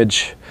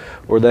plumage,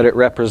 or that it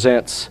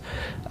represents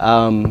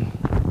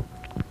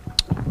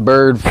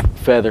bird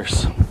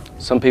feathers.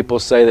 Some people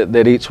say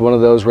that each one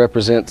of those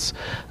represents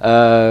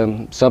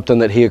something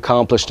that he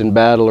accomplished in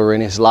battle or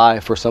in his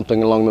life or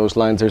something along those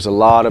lines. There's a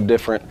lot of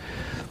different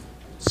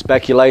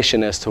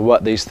speculation as to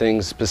what these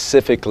things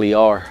specifically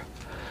are.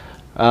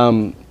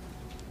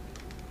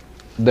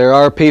 There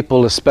are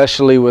people,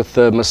 especially with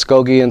the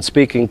Muskogean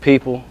speaking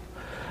people,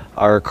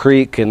 our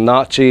Creek and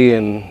Nachi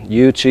and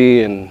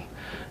Yuchi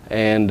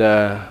and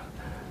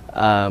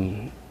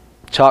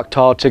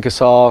Choctaw,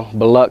 Chickasaw,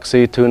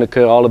 Biloxi,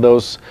 Tunica, all of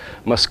those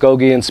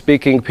Muskogean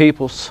speaking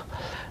peoples,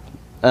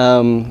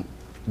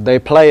 they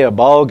play a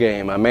ball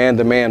game, a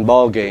man-to-man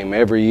ball game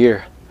every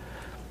year.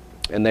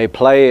 And they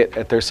play it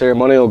at their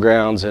ceremonial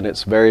grounds, and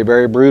it's very,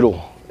 very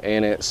brutal.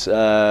 And it's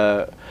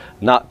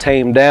not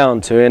tamed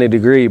down to any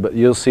degree, but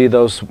you'll see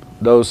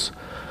those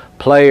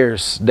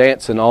players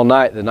dancing all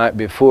night the night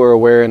before,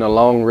 wearing a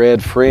long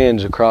red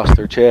fringe across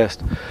their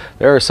chest.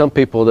 There are some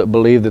people that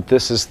believe that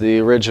this is the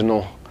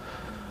original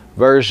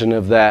version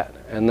of that,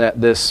 and that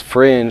this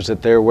fringe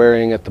that they're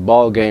wearing at the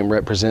ball game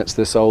represents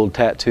this old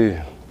tattoo,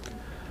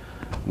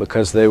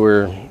 because they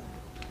were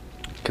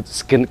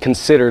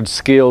considered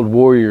skilled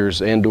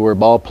warriors and or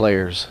ball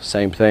players,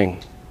 same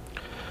thing.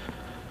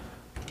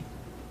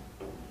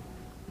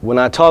 When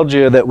I told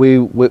you that we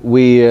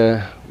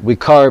we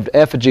carved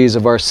effigies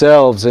of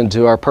ourselves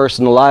into our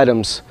personal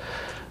items.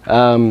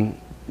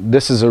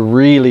 This is a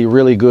really,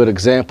 really good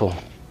example.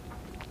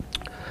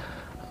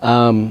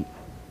 You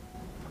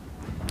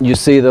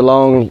see the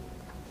long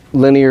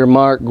linear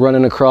mark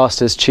running across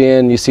his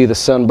chin. You see the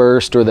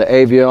sunburst or the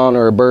avian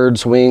or a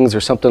bird's wings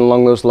or something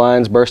along those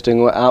lines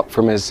bursting out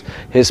from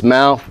his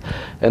mouth.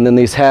 And then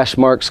these hash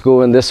marks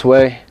going this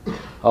way,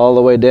 all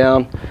the way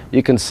down.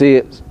 You can see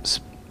it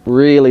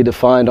really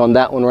defined on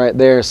that one right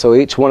there. So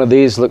each one of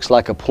these looks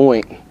like a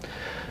point.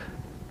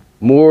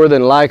 More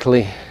than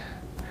likely,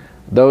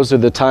 those are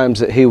the times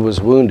that he was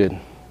wounded.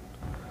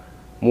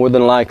 More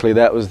than likely,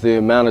 that was the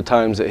amount of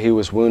times that he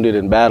was wounded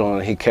in battle,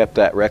 and he kept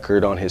that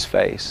record on his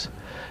face.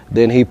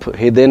 Then you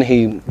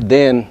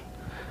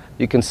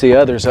can see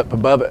others up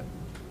above it.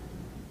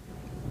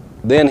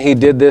 Then he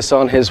did this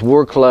on his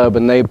war club,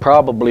 and they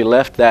probably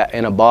left that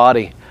in a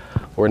body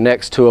or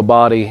next to a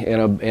body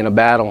in a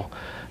battle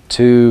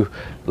to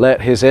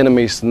let his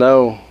enemies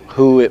know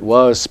who it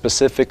was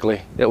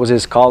specifically. It was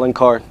his calling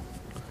card.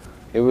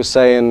 It was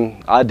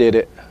saying, I did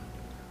it,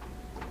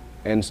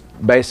 and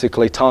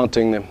basically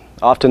taunting them.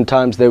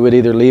 Oftentimes they would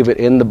either leave it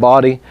in the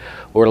body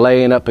or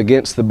laying up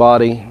against the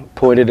body,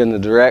 pointed in the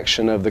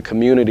direction of the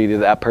community that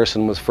that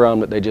person was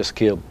from that they just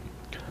killed.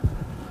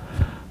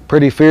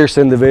 Pretty fierce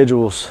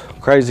individuals,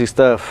 crazy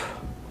stuff.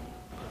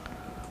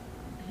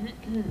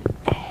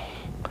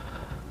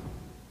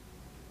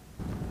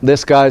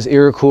 This guy's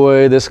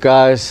Iroquois, this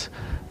guy's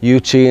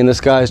Yuchi, and this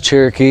guy's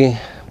Cherokee.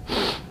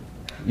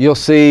 You'll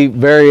see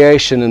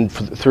variation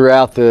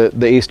throughout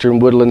the Eastern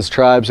Woodlands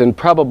tribes and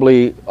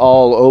probably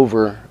all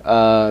over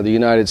the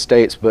United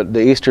States, but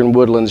the Eastern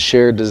Woodlands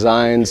share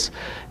designs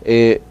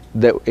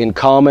that in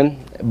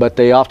common, but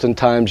they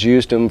oftentimes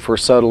used them for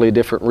subtly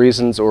different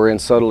reasons or in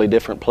subtly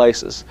different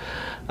places,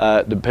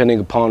 depending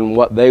upon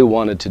what they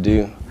wanted to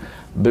do,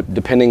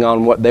 depending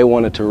on what they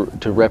wanted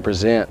to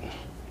represent.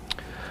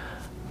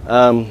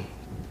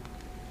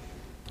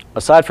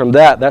 Aside from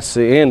that, that's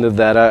the end of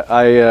that.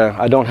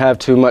 I don't have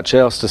too much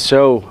else to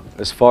show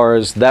as far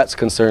as that's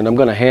concerned. I'm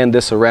going to hand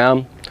this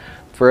around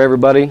for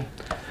everybody.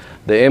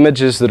 The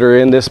images that are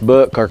in this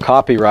book are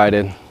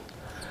copyrighted,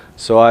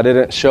 so I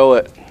didn't show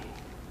it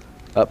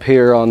up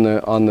here on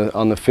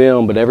the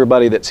film, but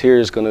everybody that's here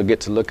is going to get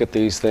to look at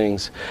these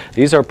things.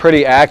 These are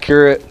pretty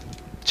accurate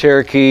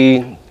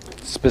Cherokee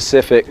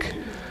specific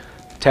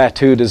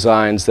tattoo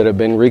designs that have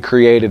been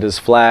recreated as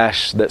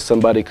flash that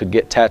somebody could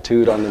get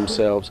tattooed on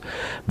themselves.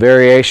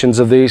 Variations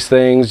of these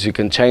things, you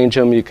can change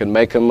them, you can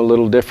make them a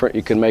little different,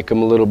 you can make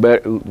them a little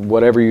better,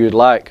 whatever you'd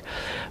like.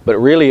 But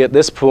really at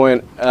this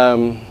point,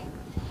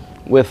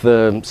 with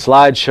the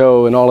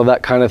slideshow and all of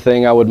that kind of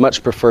thing, I would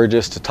much prefer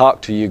just to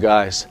talk to you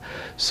guys.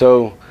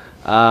 So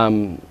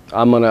I'm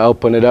going to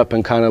open it up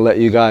and kind of let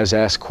you guys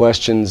ask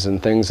questions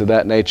and things of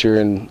that nature,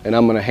 and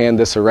I'm going to hand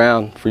this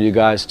around for you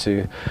guys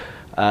to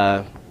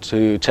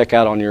check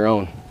out on your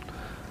own.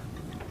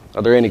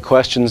 Are there any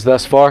questions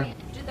thus far?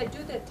 Did they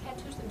do the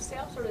tattoos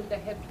themselves, or did they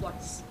have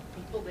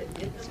people that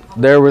did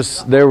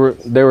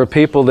them? There were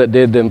people that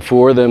did them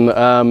for them.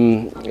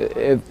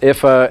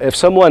 If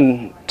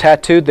someone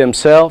tattooed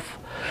themselves,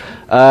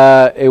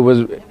 it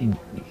was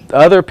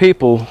other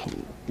people.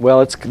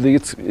 Well,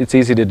 it's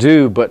easy to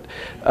do, but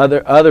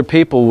other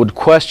people would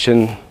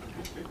question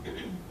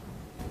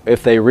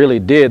if they really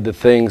did the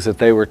things that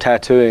they were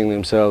tattooing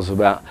themselves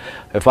about.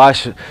 If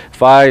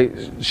I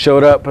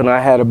showed up and I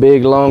had a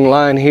big long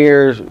line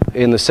here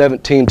in the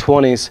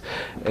 1720s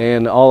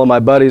and all of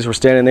my buddies were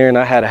standing there and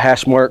I had a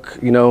hash mark,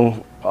 you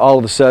know, all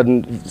of a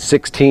sudden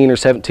 16 or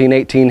 17,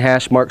 18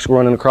 hash marks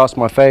running across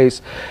my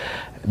face,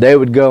 they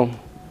would go,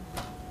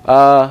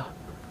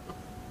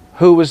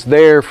 who was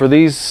there for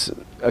these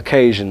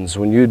occasions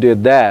when you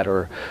did that,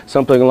 or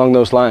something along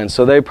those lines.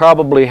 So they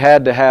probably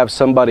had to have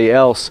somebody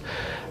else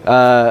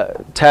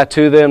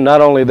tattoo them. Not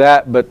only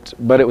that, but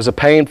it was a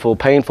painful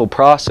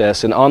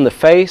process. And on the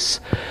face,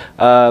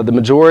 the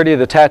majority of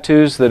the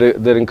tattoos that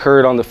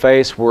occurred on the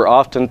face were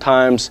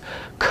oftentimes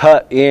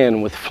cut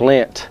in with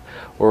flint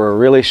or a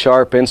really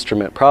sharp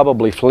instrument,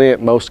 probably flint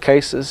in most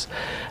cases.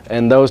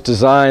 And those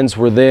designs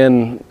were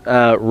then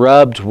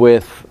rubbed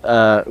with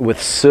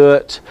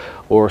soot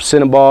or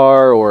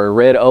cinnabar or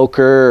red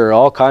ochre or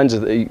all kinds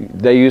of,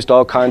 they used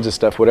all kinds of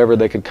stuff, whatever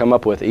they could come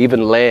up with,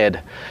 even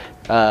lead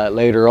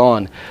later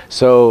on.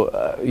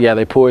 So yeah,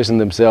 they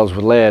poisoned themselves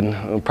with lead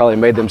and probably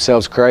made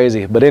themselves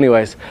crazy. But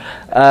anyways,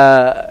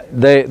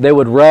 they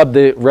would rub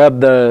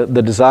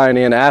the design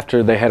in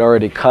after they had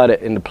already cut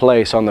it into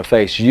place on the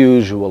face,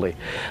 usually.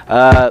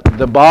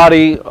 The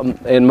body,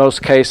 in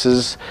most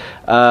cases,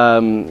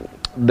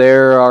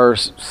 there are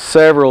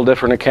several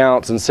different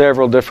accounts and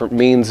several different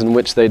means in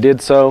which they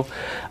did so,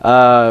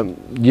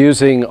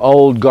 using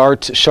old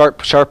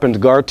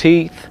sharpened gar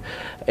teeth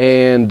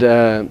and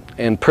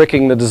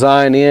pricking the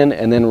design in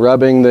and then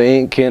rubbing the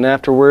ink in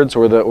afterwards,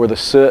 or the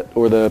soot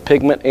or the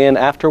pigment in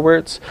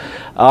afterwards.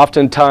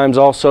 Oftentimes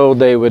also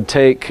they would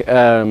take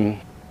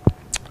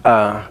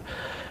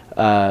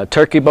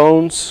turkey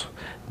bones.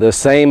 the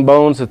same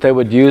bones that they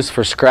would use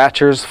for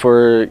scratchers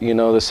for, you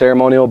know, the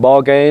ceremonial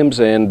ball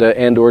games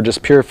and or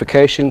just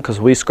purification,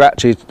 because we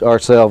scratch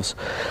ourselves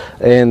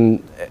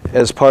and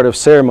as part of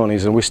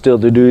ceremonies, and we still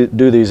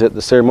do these at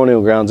the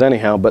ceremonial grounds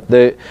anyhow. But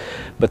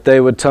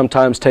they would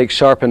sometimes take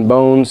sharpened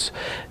bones,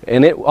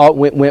 and it all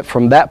went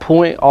from that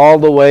point all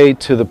the way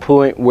to the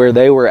point where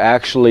they were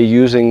actually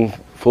using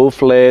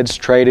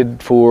full-fledged,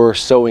 traded for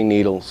sewing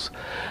needles.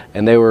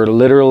 And they were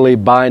literally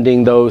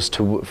binding those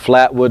to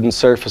flat wooden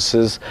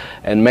surfaces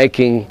and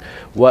making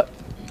what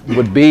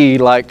would be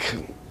like,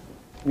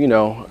 you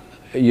know,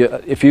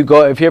 if you've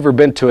ever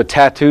been to a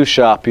tattoo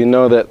shop, you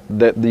know that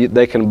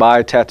they can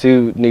buy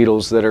tattoo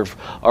needles that are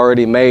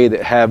already made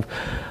that have,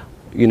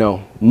 you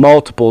know,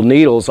 multiple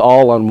needles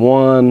all on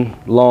one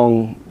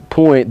long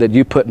point that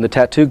you put in the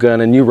tattoo gun,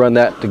 and you run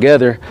that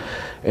together,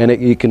 and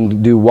you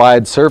can do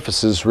wide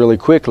surfaces really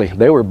quickly.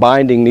 They were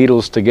binding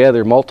needles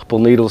together, multiple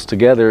needles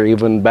together,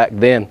 even back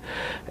then,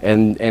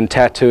 and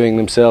tattooing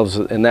themselves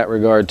in that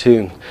regard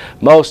too.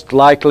 Most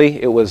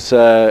likely, it was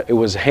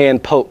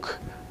hand poke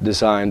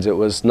designs. It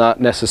was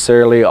not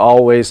necessarily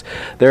always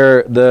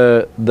there.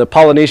 The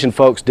Polynesian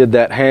folks did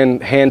that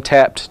hand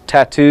tapped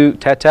tattoo,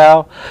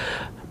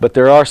 but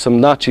there are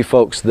some Nachi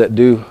folks that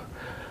do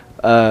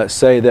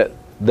say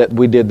that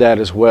we did that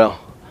as well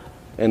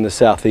in the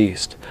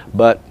southeast.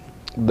 But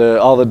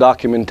all the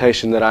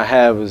documentation that I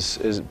have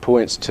is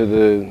points to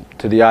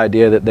the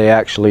idea that they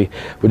actually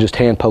would just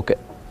hand poke it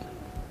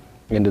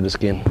into the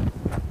skin.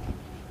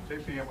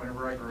 JP,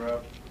 whenever I grew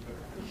up,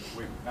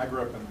 I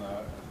grew up in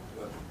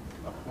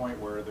a point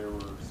where there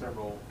were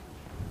several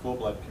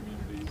full-blood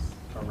communities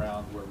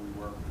around where we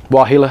were.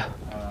 Wahila?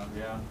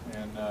 Yeah,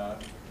 and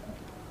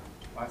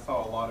I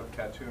saw a lot of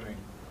tattooing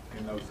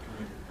in those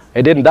communities.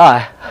 It didn't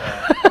die.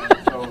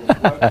 So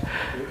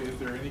is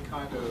there any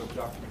kind of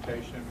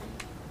documentation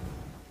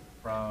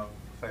from,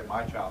 say,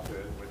 my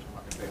childhood, which I'm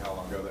not going to say how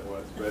long ago that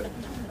was, but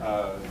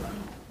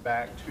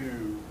back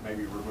to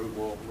maybe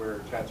removal where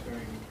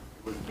tattooing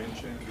was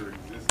mentioned or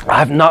existed?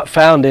 I've not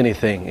found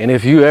anything, and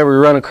if you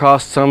ever run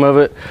across some of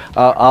it,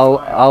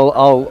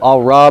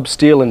 I'll rob,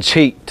 steal, and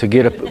cheat to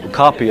get a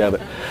copy of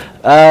it.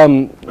 But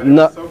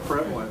it's so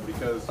prevalent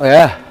because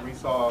we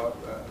saw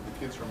the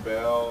kids from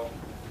Bell,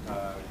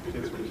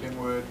 kids from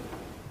Kenwood.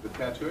 The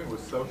tattooing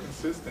was so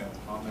consistent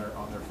on their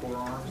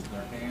forearms and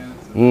their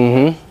hands.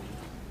 And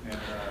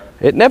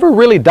it never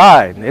really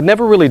died. It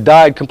never really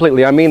died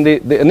completely. I mean,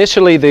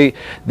 initially the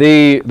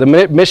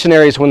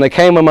missionaries, when they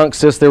came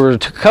amongst us, there were a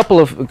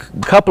couple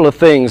of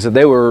things that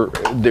they were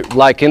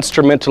like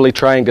instrumentally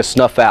trying to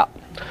snuff out.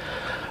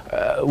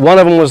 One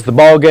of them was the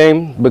ball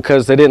game,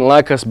 because they didn't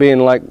like us being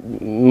like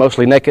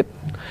mostly naked,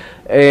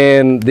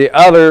 and the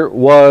other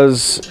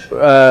was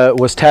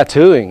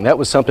tattooing. That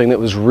was something that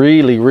was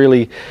really,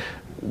 really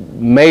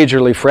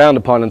majorly frowned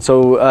upon, and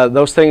so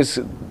those things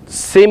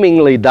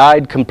seemingly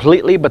died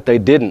completely, but they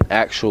didn't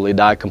actually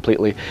die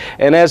completely.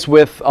 And as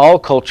with all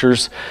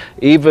cultures,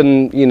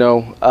 even, you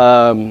know,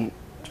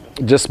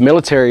 just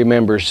military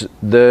members,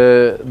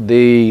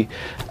 the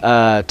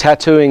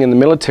tattooing in the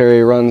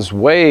military runs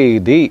way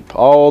deep,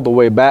 all the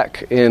way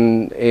back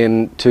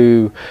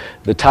into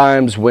the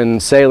times when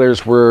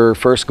sailors were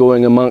first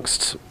going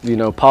amongst, you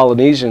know,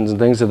 Polynesians and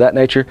things of that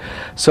nature.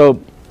 So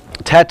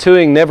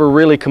tattooing never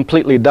really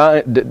completely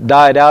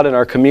died out in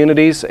our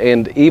communities,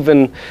 and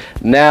even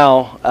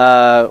now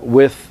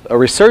with a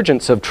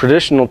resurgence of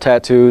traditional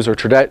tattoos or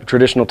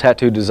traditional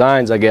tattoo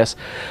designs, I guess,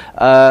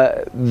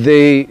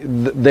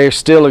 there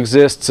still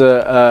exists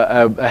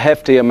a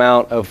hefty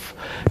amount of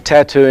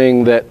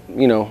tattooing that,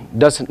 you know,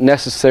 doesn't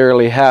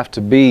necessarily have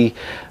to be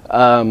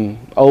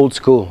old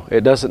school.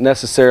 It doesn't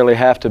necessarily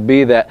have to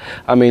be that.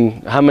 I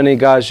mean, how many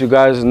guys you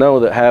guys know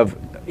that have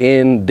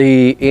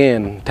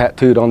NDN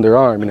tattooed on their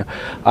arm? You know,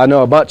 I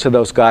know a bunch of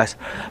those guys,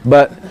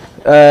 but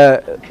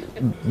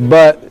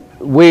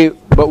we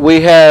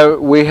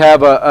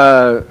have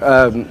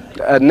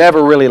a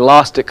never really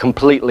lost it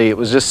completely. It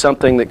was just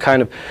something that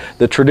kind of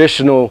the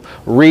traditional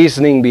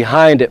reasoning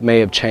behind it may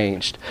have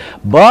changed.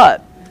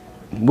 But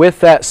with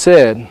that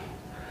said,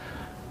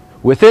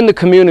 within the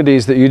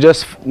communities that you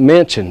just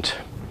mentioned,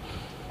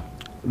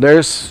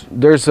 there's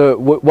a,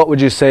 what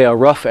would you say, a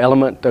rough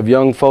element of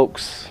young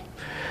folks,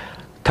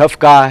 tough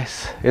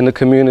guys in the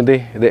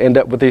community that end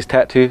up with these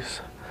tattoos.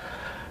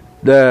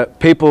 The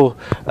people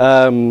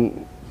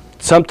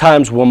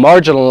sometimes will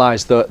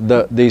marginalize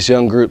these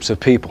young groups of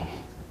people.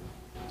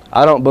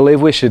 I don't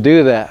believe we should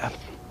do that.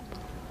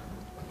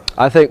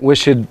 I think we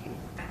should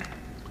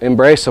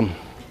embrace them.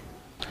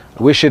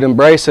 We should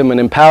embrace them and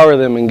empower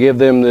them and give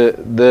them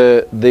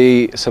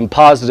some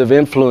positive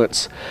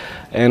influence,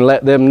 and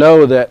let them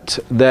know that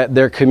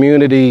their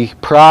community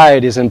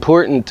pride is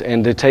important,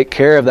 and to take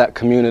care of that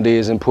community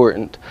is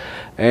important,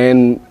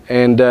 and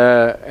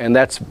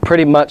that's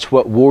pretty much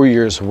what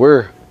warriors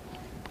were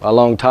a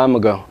long time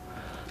ago.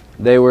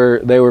 They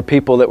were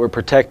people that were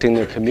protecting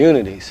their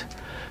communities.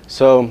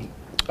 So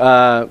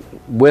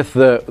with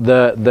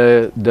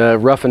the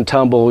rough and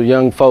tumble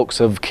young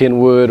folks of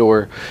Kenwood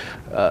or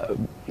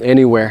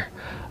anywhere,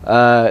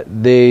 My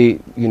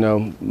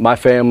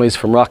family's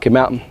from Rocky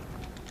Mountain.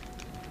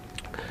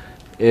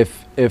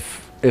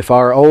 If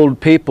our old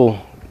people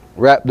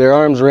wrap their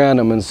arms around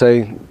them and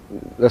say,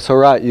 "That's all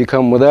right, you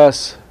come with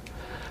us,"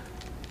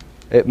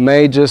 it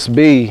may just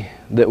be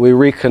that we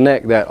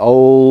reconnect that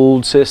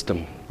old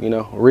system,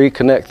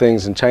 reconnect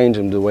things and change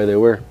them the way they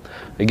were.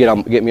 They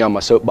get me on my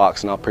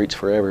soapbox and I'll preach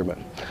forever, but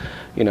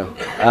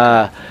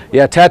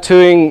yeah,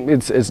 tattooing,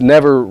 it's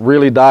never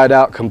really died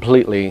out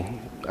completely.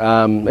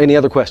 Any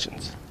other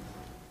questions?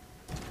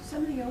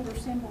 Some of the older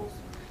symbols,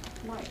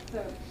 like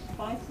the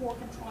bifork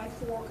and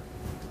trifork,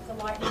 the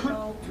lightning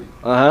bolt.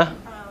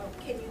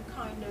 Can you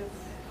kind of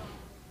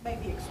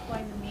maybe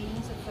explain the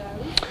meanings of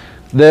those?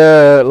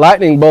 The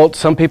lightning bolt,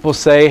 some people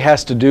say,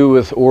 has to do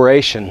with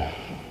oration,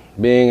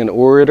 being an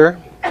orator,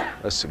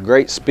 a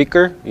great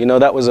speaker.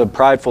 That was a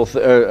prideful,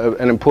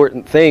 an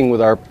important thing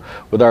with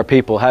our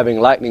people, having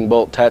lightning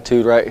bolt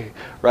tattooed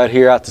right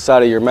here out the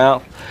side of your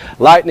mouth.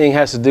 Lightning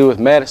has to do with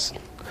medicine.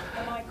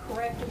 Am I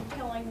correct in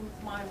telling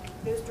my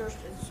visitors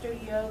to the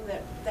studio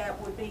that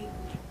would be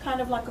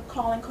kind of like a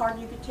calling card?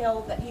 You could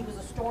tell that he was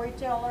a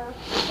storyteller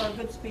or a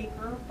good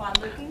speaker by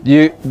looking?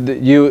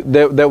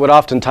 That would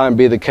oftentimes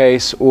be the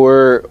case,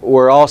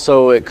 or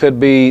also it could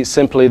be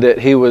simply that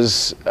he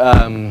was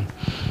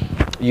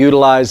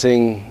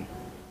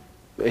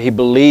he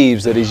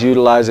believes that he's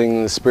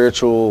utilizing the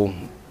spiritual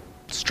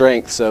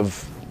strengths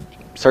of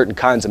certain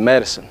kinds of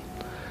medicine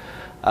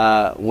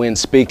when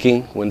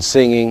speaking, when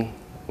singing,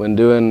 when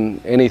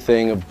doing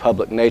anything of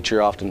public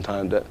nature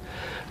oftentimes,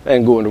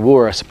 and going to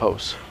war, I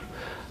suppose.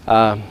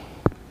 But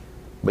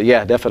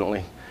yeah,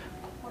 definitely.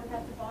 What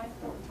about the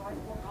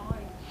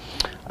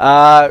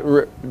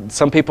bifork eye?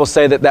 Some people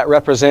say that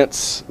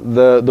represents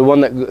the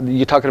one that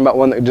you're talking about,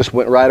 one that just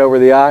went right over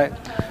the eye.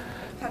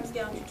 Comes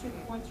down to 2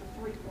 points or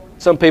 3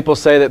 points. Some people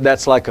say that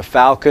that's like a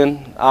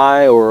falcon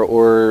eye,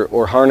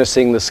 or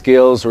harnessing the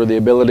skills or the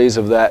abilities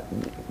of that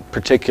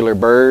particular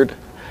bird,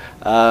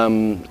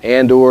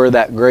 and or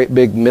that great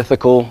big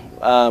mythical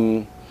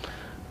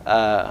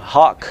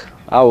hawk.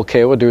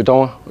 Okay, what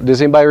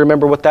does anybody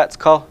remember what that's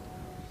called?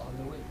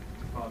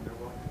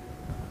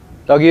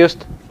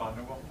 Doggyust?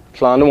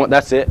 Flanderwald,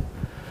 that's it.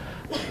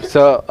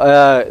 So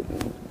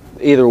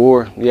either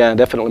or, yeah,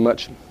 definitely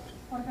much.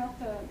 What about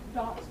the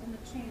dots in the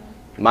chin?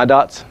 My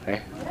dots?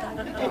 Hey.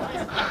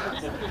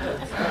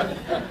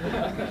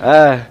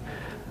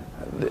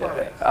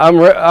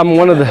 I'm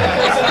one of the,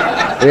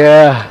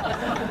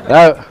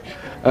 yeah,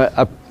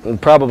 I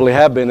probably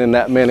have been in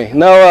that many.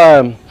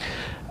 No,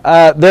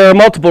 there are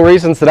multiple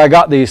reasons that I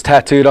got these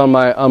tattooed on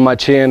my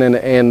chin,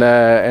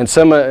 and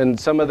some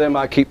of them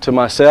I keep to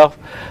myself.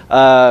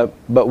 But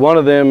one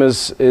of them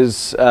is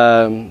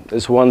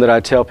one that I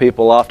tell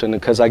people often,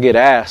 because I get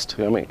asked.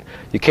 I mean,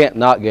 you can't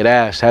not get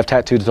asked. Have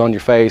tattoos on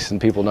your face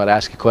and people not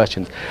ask you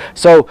questions.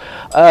 So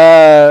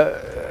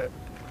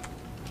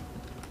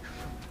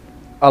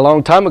a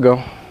long time ago,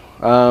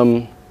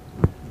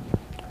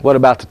 what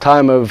about the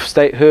time of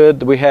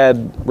statehood? We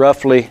had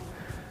roughly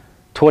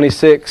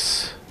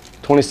 26,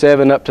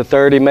 27 up to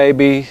 30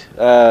 maybe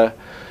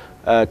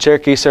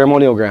Cherokee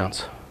ceremonial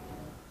grounds.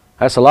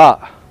 That's a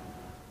lot.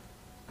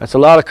 That's a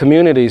lot of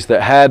communities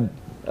that had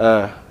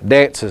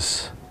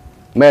dances,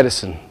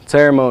 medicine,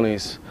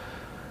 ceremonies,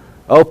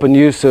 open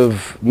use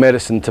of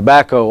medicine,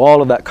 tobacco,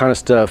 all of that kind of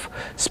stuff.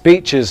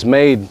 Speeches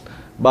made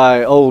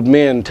by old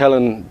men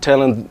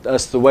telling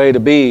us the way to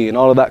be and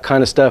all of that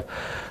kind of stuff.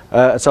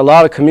 It's a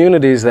lot of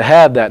communities that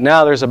have that.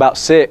 Now there's about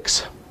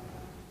 6.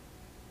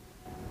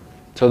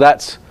 So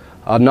that's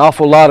an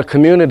awful lot of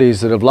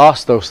communities that have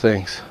lost those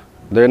things.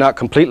 They're not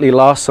completely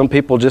lost. Some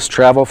people just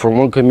travel from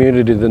one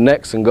community to the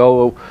next and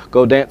go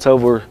dance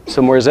over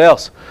somewhere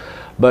else.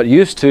 But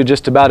used to,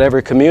 just about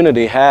every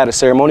community had a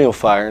ceremonial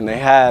fire, and they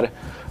had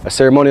a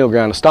ceremonial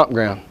ground, a stomp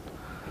ground.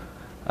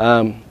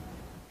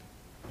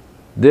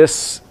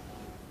 This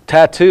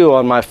tattoo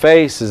on my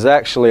face is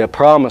actually a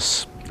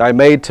promise I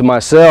made to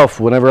myself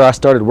whenever I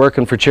started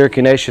working for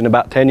Cherokee Nation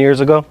about 10 years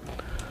ago,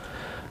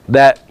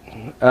 that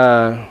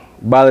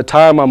by the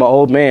time I'm an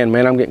old man,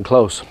 I'm getting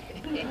close,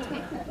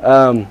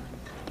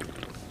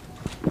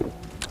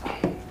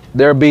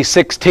 there'll be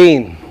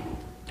 16.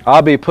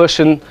 I'll be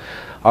pushing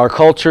our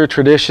culture,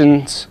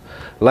 traditions,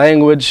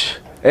 language,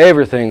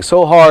 everything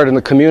so hard in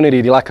the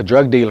community like a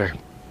drug dealer.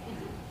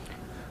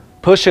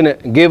 Pushing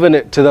it, giving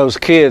it to those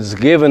kids,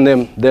 giving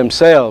them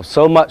themselves,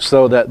 so much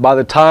so that by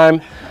the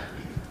time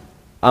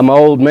I'm an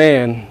old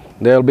man,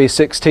 there'll be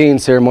 16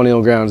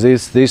 ceremonial grounds.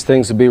 These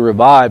things will be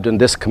revived in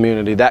this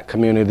community, that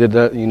community.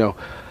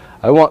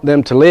 I want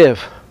them to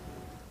live.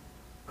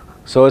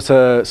 So it's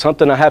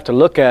something I have to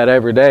look at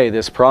every day,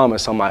 this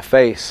promise on my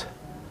face.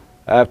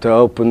 I have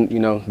to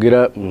get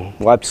up and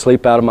wipe the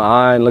sleep out of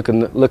my eye and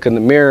look in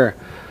the mirror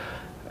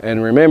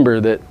and remember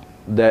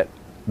that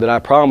I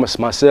promised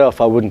myself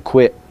I wouldn't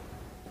quit.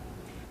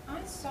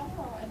 I saw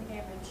an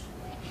image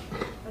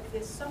of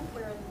this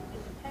somewhere in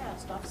the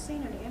past. I've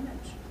seen an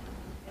image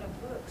in a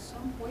book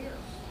somewhere.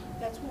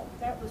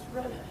 that was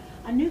really,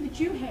 I knew that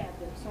you had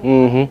them, so I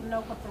didn't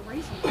know what the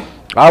reason was.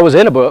 I was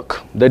in a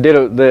book.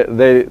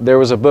 There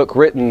was a book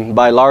written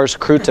by Lars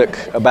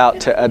Krutik about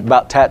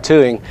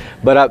tattooing,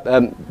 but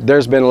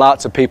there's been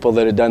lots of people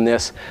that have done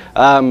this.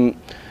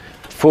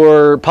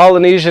 For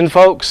Polynesian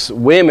folks,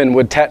 women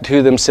would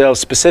tattoo themselves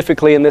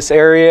specifically in this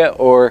area,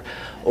 or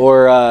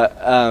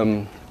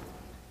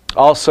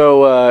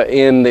also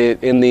in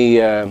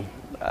the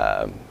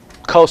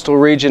coastal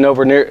region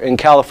over near in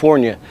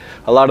California.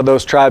 A lot of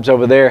those tribes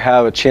over there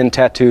have a chin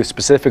tattoo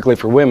specifically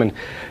for women.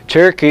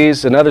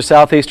 Cherokees and other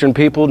southeastern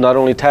people not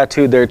only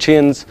tattooed their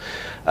chins,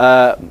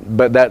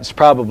 but that's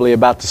probably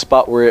about the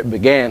spot where it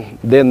began.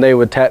 Then they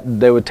would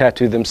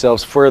tattoo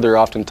themselves further,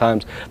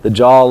 oftentimes the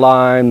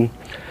jawline,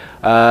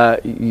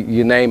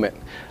 you name it.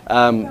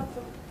 I've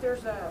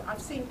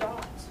seen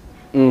dots.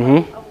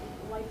 Ladies'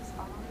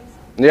 eyes.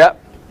 Yep.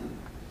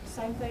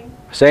 Same thing.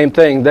 Same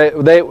thing.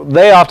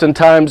 They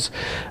oftentimes,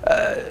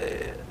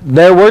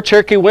 there were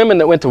Cherokee women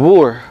that went to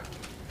war,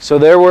 so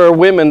there were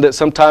women that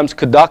sometimes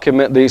could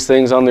document these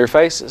things on their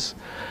faces.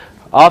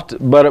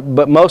 But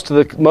most of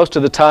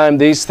the time,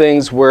 these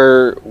things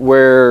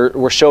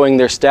were showing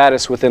their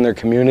status within their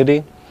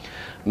community.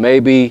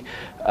 Maybe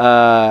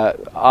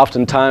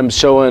oftentimes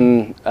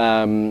showing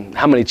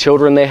how many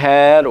children they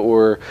had,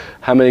 or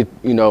how many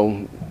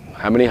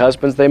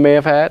husbands they may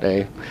have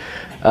had.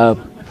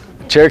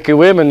 Cherokee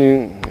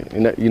women,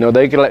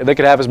 they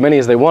could have as many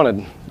as they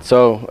wanted.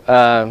 So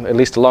at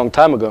least a long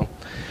time ago.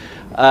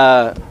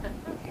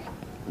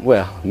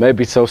 Well,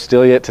 maybe so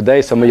still yet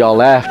today. Some of y'all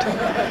laughed.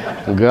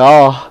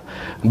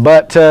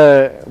 But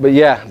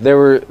yeah,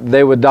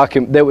 they would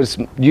document. There was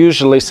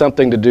usually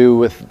something to do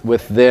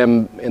with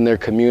them in their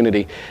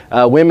community.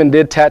 Women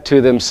did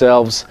tattoo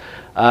themselves,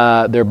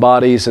 their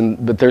bodies,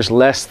 but there's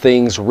less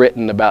things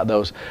written about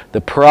those.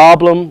 The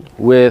problem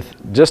with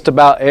just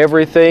about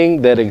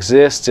everything that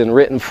exists in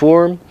written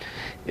form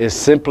is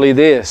simply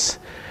this: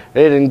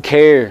 they didn't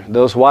care.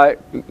 Those white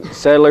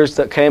settlers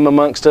that came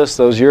amongst us,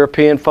 those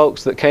European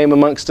folks that came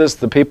amongst us,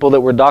 the people that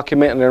were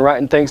documenting and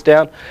writing things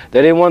down,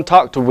 they didn't want to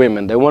talk to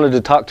women. They wanted to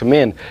talk to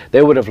men.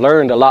 They would have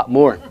learned a lot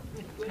more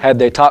had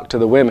they talked to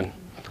the women.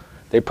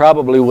 They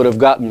probably would have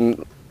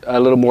gotten a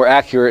little more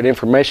accurate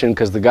information,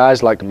 because the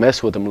guys like to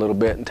mess with them a little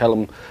bit and tell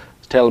them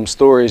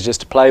stories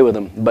just to play with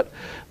them. But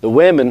the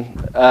women,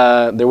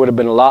 there would have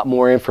been a lot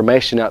more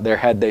information out there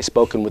had they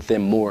spoken with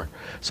them more.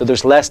 So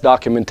there's less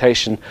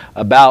documentation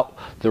about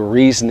the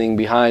reasoning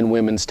behind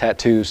women's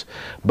tattoos.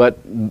 But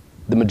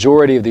the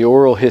majority of the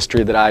oral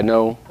history that I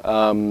know,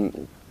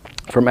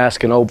 from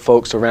asking old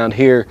folks around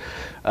here,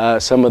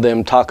 some of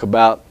them talk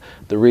about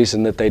the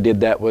reason that they did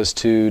that was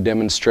to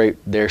demonstrate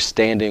their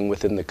standing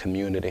within the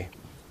community.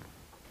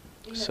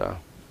 So,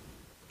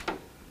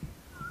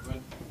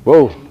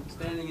 whoa.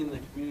 Standing in the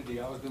community,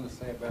 I was going to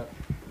say about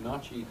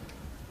Nachi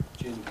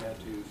chin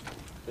tattoos.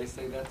 They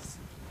say that's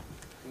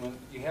when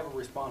you have a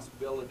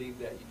responsibility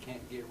that you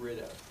can't get rid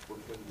of for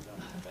putting it on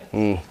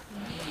your face.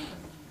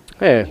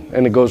 Yeah,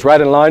 and it goes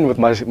right in line with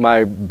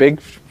my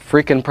big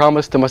freaking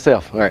promise to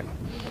myself. All right.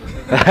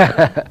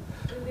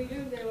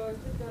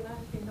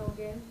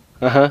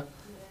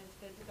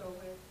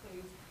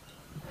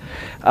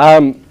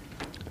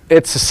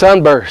 It's a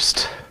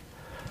sunburst.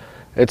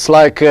 It's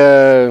like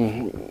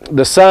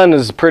the sun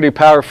is a pretty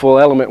powerful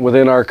element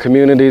within our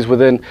communities.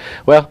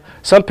 Well,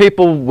 some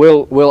people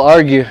will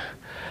argue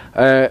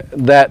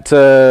that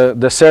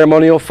the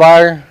ceremonial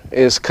fire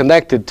is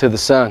connected to the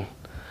sun,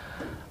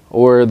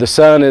 or the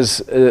sun is,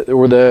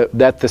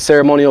 that the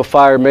ceremonial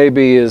fire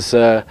maybe is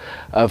a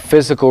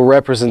physical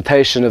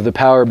representation of the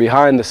power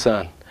behind the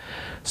sun.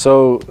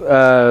 So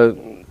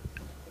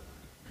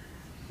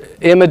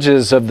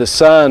images of the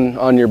sun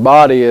on your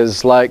body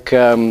is like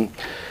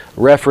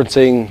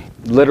referencing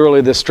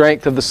literally the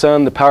strength of the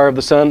sun, the power of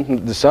the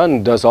sun. The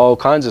sun does all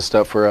kinds of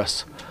stuff for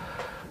us.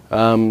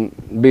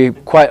 Be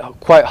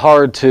quite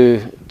hard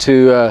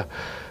to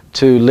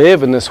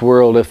live in this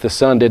world if the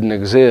sun didn't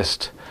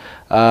exist.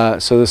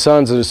 So the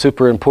sun's a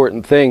super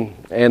important thing,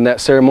 and that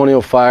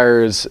ceremonial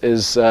fire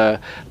is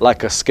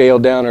like a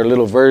scaled down or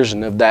little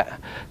version of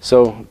that.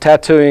 So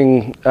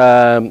tattooing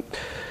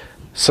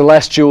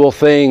celestial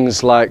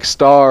things like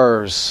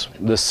stars,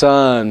 the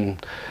sun,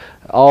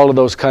 all of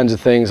those kinds of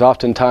things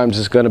oftentimes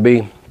is going to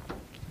be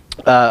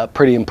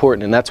pretty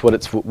important, and that's what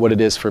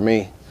it is for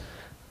me.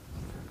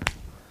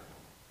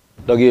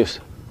 Doug Hughes.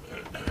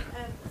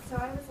 So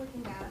I was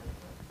looking at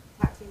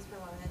tattoos for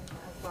women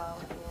as well,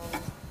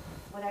 and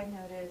what I've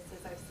noticed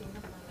is I've seen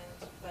them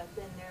women, but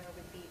then there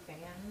would be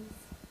bands,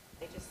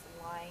 like just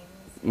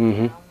lines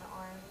around the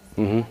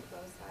arms, like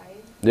both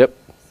sides. Yep.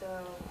 So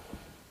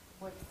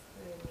what's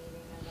the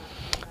meaning of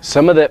that?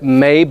 Some of that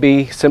may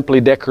be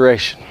simply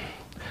decoration,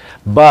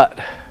 but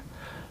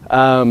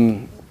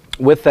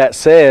with that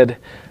said,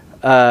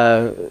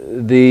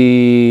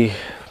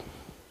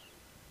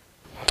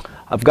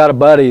 I've got a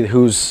buddy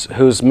who's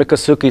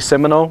Miccosukee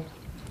Seminole,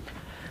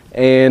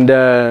 and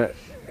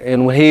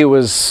when he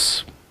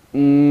was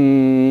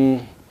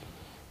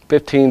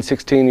 15,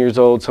 16 years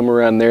old, somewhere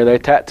around there. They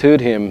tattooed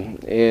him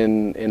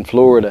in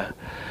Florida,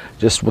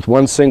 just with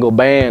one single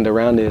band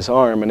around his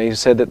arm, and he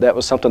said that that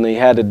was something that he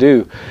had to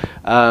do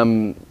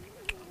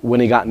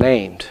when he got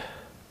named.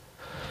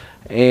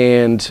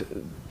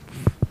 And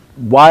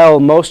while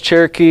most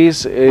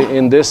Cherokees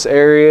in this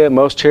area,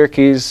 most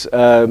Cherokees,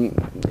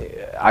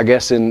 I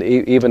guess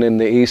even in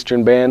the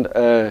Eastern Band,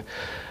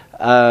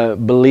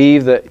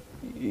 believe that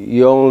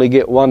you only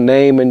get one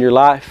name in your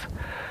life.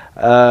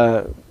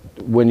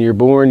 When you're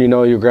born, you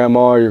know, your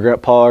grandma or your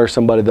grandpa or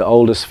somebody, the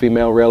oldest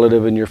female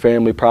relative in your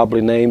family probably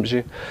names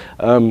you.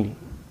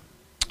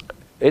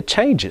 It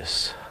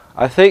changes.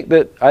 I think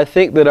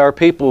that our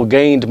people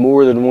gained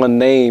more than one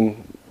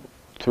name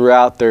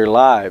throughout their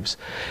lives.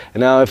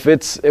 And now if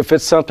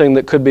it's something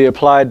that could be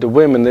applied to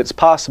women, it's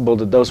possible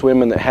that those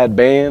women that had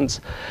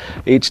bands,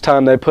 each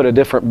time they put a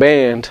different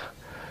band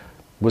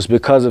was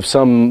because of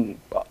some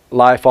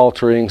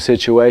life-altering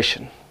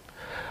situation.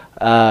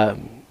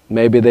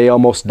 Maybe they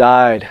almost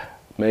died.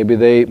 Maybe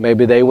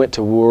they went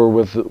to war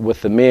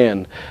with the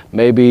men.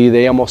 Maybe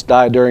they almost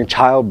died during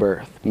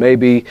childbirth.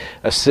 Maybe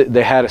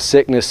they had a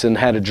sickness and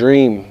had a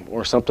dream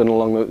or something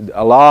along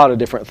a lot of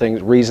different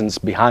things, reasons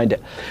behind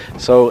it.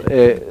 So,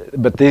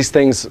 but these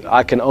things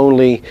I can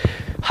only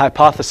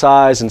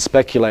hypothesize and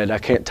speculate. I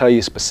can't tell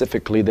you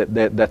specifically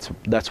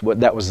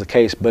that was the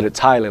case, but it's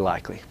highly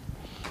likely.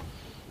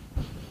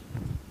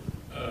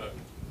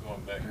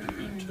 Going back to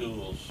the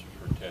tools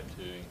for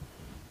tattooing,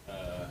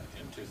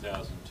 in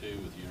 2002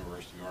 with the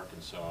University of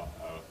Arkansas,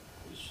 I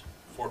was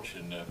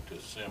fortunate enough to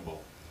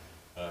assemble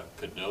a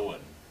Cadoan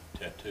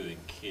tattooing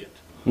kit.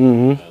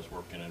 Mm-hmm. I was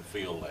working in a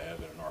field lab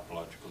at an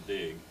archaeological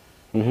dig,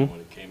 Mm-hmm. and when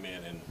it came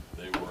in, and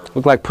they were...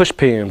 Look like push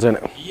pins, isn't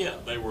it? Yeah,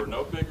 they were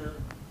no bigger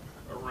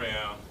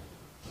around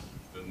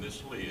than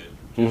this lid,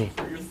 just Mm-hmm.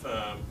 for your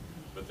thumb,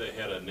 but they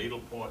had a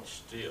needle point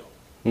still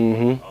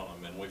Mm-hmm. on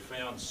them, and we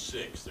found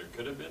 6. There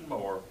could have been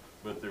more,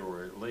 but there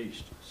were at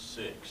least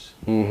 6.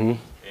 Mm-hmm.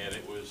 And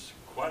it was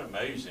quite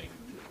amazing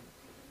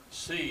to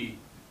see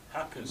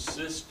how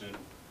consistent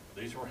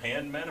these were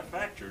hand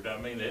manufactured.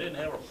 I mean, they didn't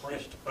have a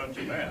press to punch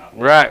them out.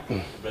 Right.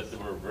 But they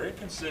were very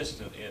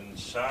consistent in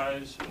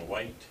size and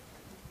weight.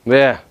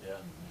 Yeah. Yeah.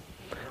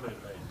 Really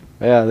amazing.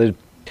 Yeah, they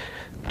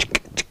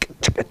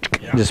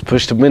just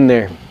pushed them in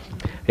there.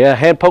 Yeah,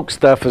 hand poke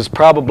stuff is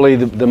probably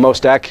the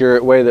most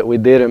accurate way that we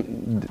did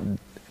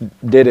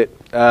it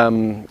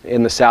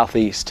in the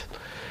Southeast.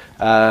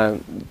 Go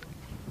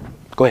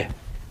ahead.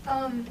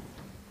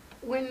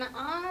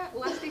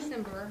 Last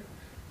December,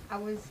 I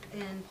was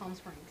in Palm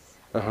Springs.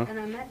 Uh-huh. And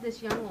I met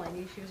this young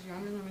lady. She was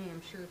younger than me,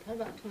 I'm sure,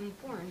 probably about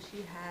 24, and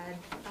she had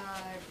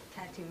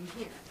tattooing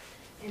here.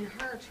 And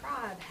her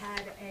tribe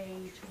had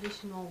a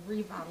traditional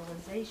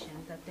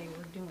revitalization that they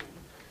were doing.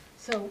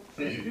 So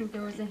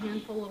there was a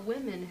handful of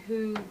women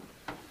who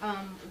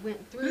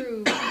went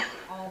through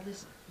all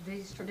this.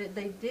 They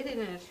did it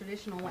in a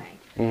traditional way.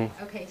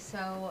 Mm-hmm. Okay,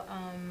 so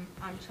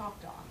I'm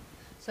Choctaw.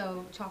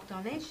 So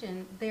Choctaw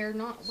Nation, they're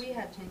not. We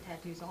have 10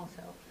 tattoos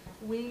also.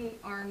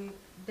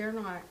 They're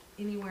not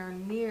anywhere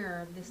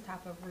near this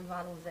type of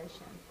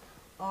revitalization.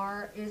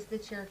 Is the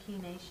Cherokee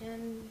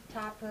Nation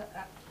type of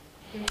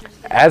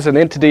interested? As an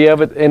entity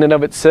of it, in and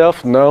of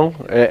itself, no.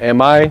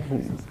 Am I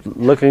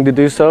looking to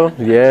do so?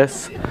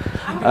 Yes.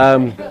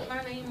 I'm put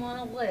my name on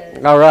a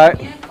list. All right.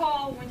 You can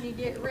call when you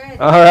get ready.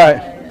 All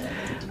right.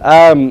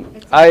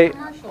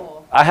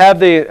 I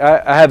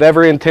have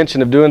every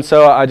intention of doing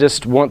so. I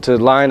just want to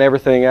line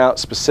everything out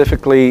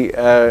specifically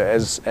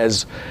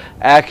as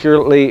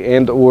accurately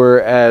and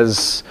or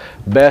as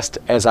best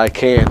as I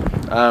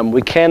can.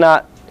 We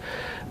cannot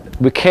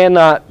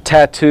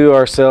tattoo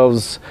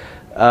ourselves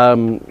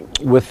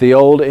with the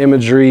old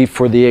imagery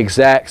for the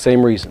exact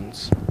same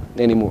reasons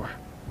anymore.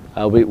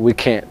 We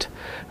can't.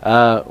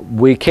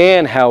 We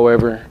can,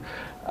 however,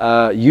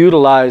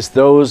 utilize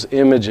those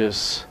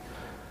images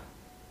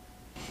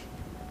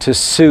to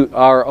suit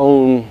our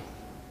own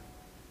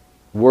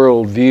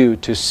worldview,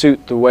 to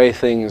suit the way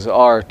things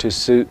are, to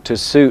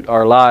suit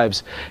our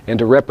lives, and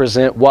to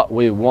represent what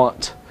we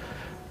want,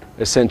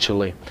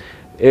 essentially.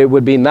 It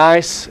would be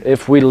nice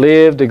if we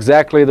lived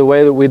exactly the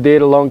way that we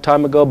did a long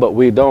time ago, but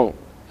we don't.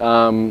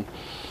 You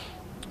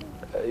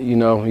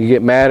know, you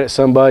get mad at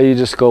somebody, you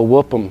just go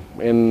whoop them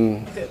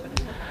and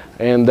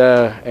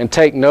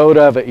take note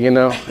of it, you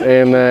know,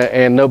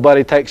 and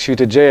nobody takes you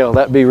to jail.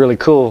 That'd be really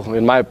cool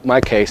in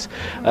my case.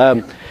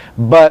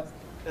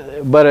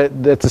 But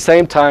at the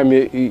same time,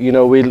 you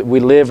know, we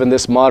live in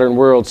this modern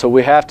world, so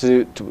we have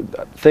to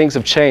things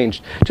have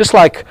changed. Just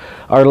like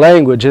our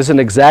language isn't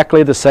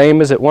exactly the same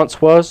as it once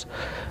was.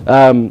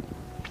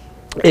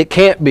 It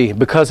can't be,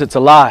 because it's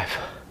alive.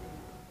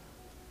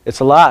 It's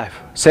alive.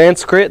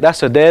 Sanskrit,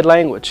 that's a dead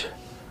language.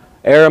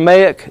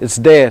 Aramaic, it's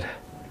dead.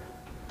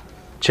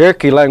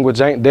 Cherokee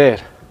language ain't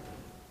dead.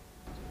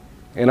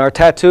 In our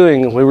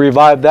tattooing, we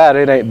revived that.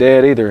 It ain't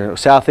dead either.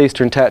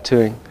 Southeastern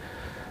tattooing.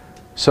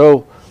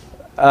 So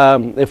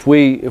if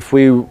we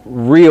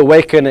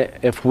reawaken it,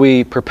 if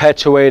we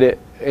perpetuate it,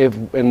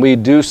 and we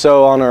do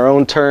so on our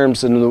own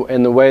terms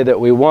in the way that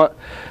we want,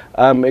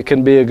 it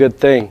can be a good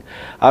thing.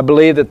 I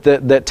believe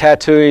that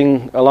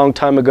tattooing a long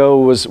time ago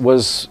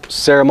was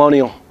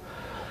ceremonial,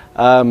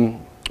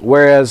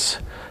 whereas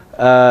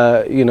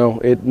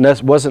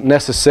it wasn't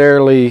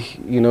necessarily,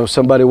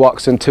 somebody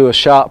walks into a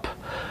shop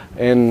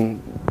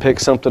and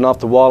picks something off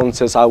the wall and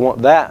says, I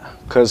want that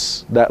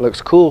because that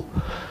looks cool.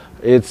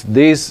 It's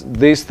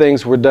these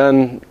things were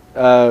done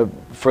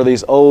for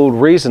these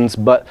old reasons,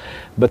 but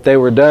they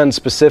were done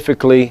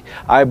specifically,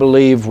 I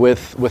believe,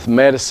 with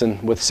medicine,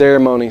 with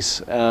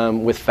ceremonies,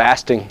 with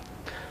fasting,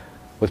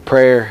 with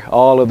prayer,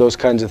 all of those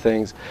kinds of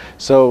things.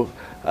 So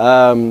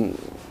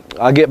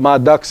I'll get my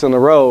ducks in a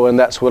row, and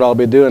that's what I'll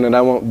be doing. And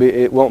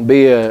it won't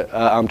be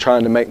I'm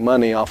trying to make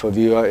money off of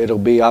you. It'll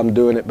be I'm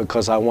doing it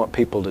because I want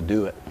people to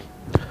do it.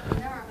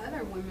 There are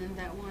other women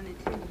that want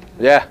it too.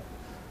 Yeah.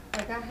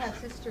 Like I have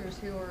sisters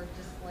who are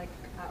just like,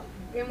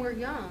 and we're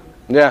young.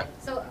 Yeah.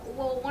 So,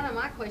 well, one of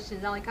my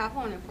questions, like I've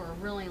wanted it for a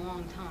really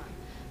long time,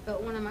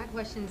 but one of my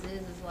questions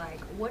is like,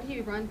 what do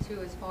you run to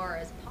as far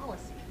as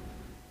policy?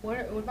 What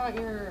about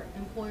your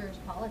employer's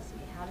policy?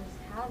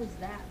 How does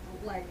that,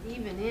 like,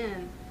 even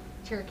in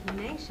Cherokee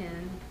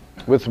Nation?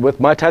 With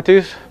my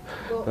tattoos,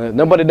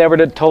 nobody never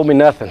told me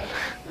nothing.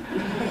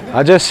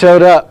 I just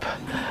showed up.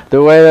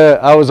 The way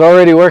that I was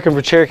already working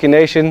for Cherokee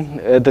Nation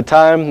at the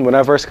time when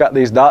I first got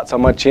these dots on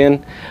my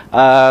chin.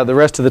 The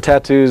rest of the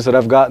tattoos that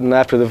I've gotten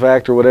after the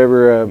fact or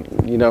whatever,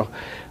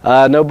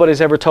 nobody's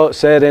ever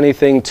said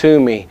anything to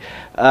me.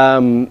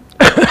 I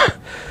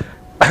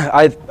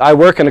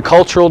work in a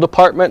cultural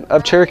department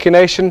of Cherokee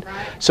Nation,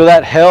 so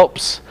that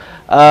helps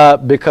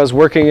because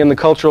working in the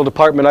cultural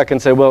department, I can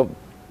say, well,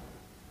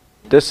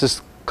 this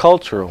is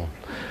cultural.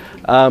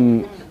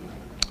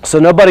 So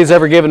nobody's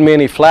ever given me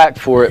any flack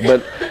for it,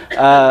 but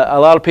a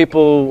lot of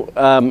people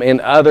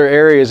in other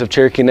areas of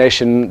Cherokee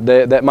Nation,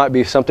 that might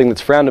be something that's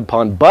frowned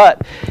upon,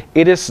 but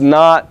it is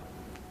not,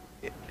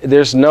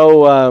 there's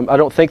no, I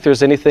don't think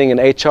there's anything in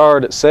HR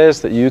that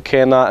says that you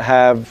cannot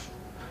have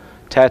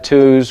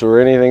tattoos or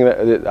anything.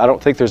 I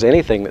don't think there's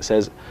anything that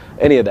says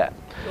any of that.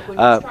 But when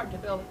you start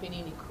developing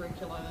any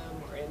curriculum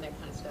or in that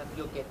kind of stuff,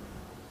 you'll get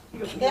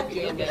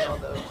all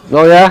those.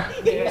 Oh yeah?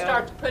 You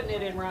start putting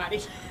it in writing,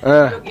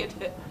 you'll get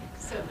it.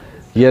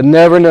 You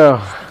never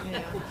know.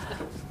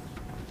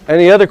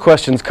 Any other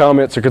questions,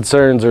 comments, or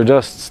concerns, or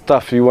just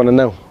stuff you want to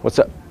know? What's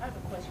up? I have a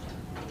question.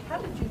 How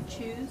did you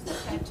choose the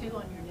tattoo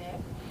on your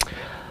neck?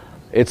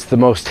 It's the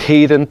most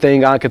heathen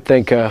thing I could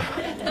think of.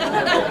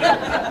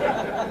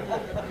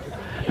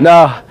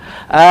 No,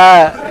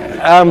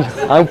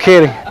 I'm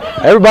kidding.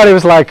 Everybody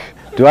was like,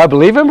 do I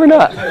believe him or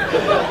not?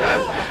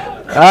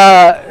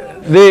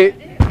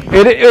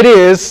 It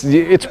is.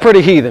 It's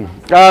pretty heathen.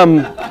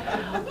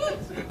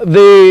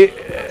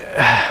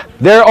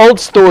 There are old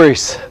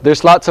stories.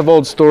 There's lots of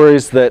old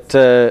stories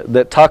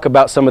that talk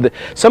about some of the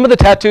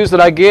tattoos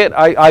that I get.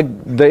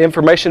 The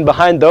information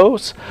behind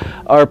those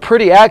are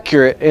pretty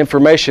accurate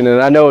information,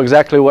 and I know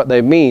exactly what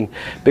they mean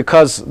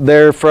because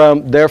they're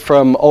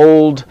from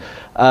old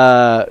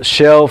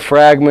shell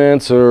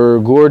fragments or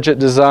gorget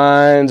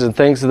designs and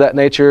things of that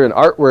nature, and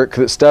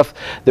artwork, stuff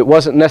that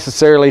wasn't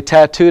necessarily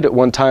tattooed at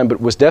one time,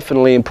 but was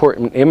definitely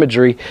important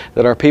imagery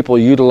that our people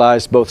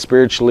utilized both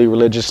spiritually,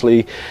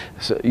 religiously,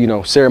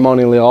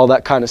 ceremonially, all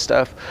that kind of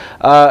stuff.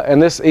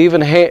 And this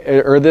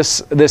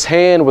this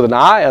hand with an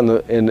eye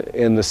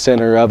in the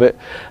center of it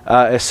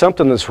is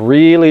something that's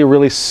really,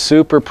 really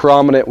super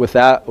prominent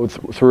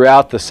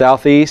throughout the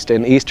Southeast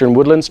and Eastern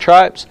Woodlands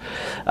tribes.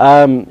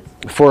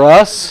 For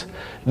us,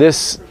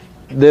 this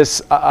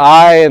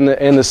eye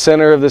in the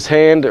center of this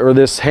hand, or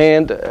this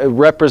hand,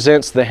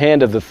 represents the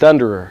hand of the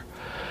Thunderer.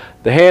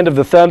 The hand of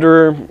the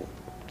Thunderer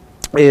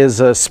is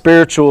a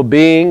spiritual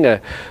being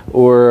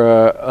or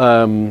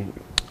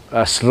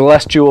a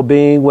celestial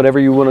being, whatever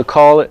you want to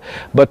call it.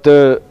 But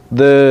this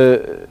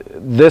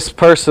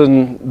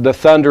person, the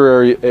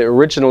Thunderer,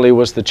 originally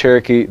was the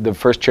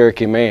first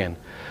Cherokee man.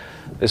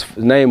 His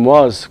name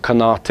was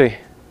Kanate,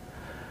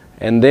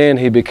 and then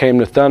he became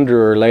the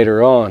Thunderer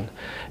later on.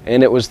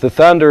 And it was the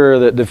Thunderer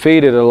that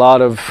defeated a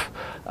lot of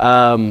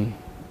I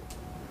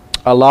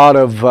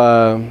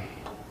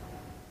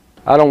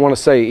don't want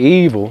to say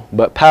evil,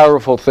 but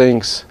powerful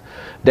things,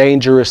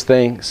 dangerous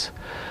things.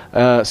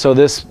 So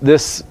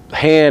this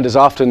hand is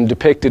often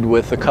depicted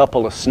with a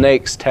couple of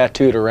snakes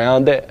tattooed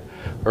around it,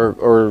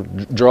 or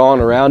drawn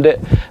around it,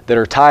 that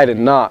are tied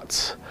in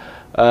knots,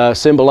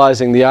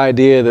 symbolizing the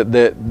idea that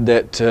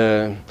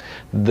the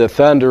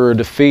Thunderer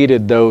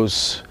defeated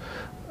those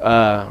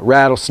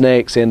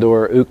rattlesnakes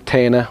and/or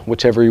uktana,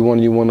 whichever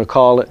one you want to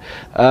call it.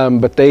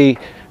 But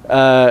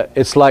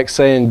it's like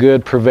saying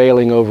good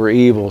prevailing over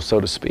evil,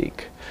 so to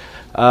speak.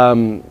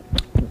 At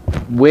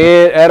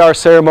our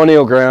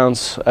ceremonial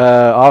grounds,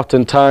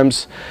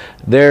 oftentimes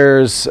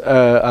there's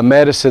a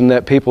medicine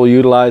that people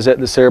utilize at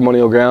the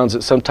ceremonial grounds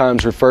that's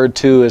sometimes referred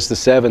to as the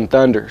seven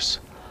thunders.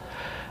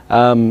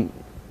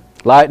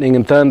 Lightning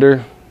and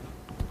thunder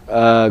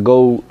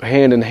go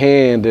hand in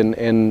hand,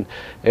 and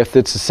if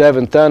it's the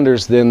seven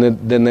thunders, then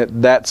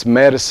that's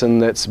medicine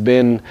that's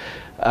been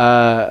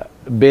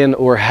been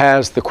or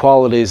has the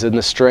qualities and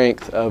the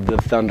strength of the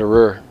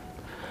Thunderer.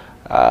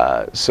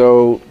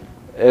 So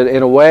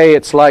in a way,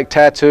 it's like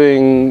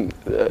tattooing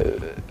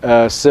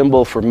a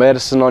symbol for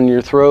medicine on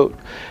your throat.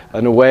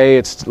 In a way,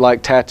 it's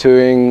like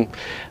tattooing,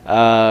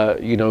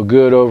 you know,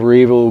 good over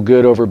evil,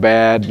 good over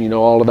bad, you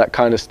know, all of that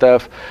kind of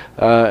stuff.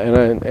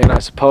 And I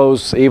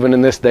suppose even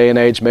in this day and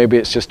age, maybe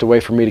it's just a way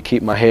for me to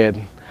keep my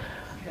head.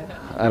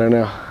 I don't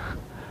know.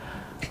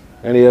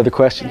 Any other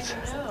questions?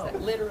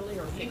 Literally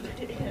or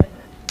figuratively.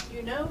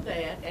 You know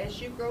that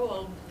as you grow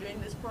old doing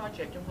this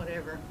project and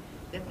whatever,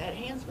 that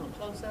hand's going to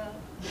close up.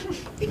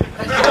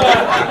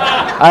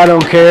 I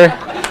don't care.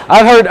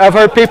 I've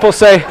heard people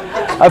say,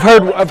 I've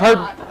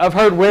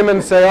heard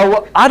women say, oh,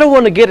 well, I don't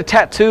want to get a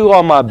tattoo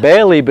on my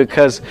belly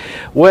because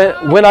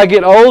when I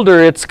get older,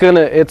 it's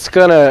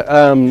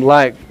gonna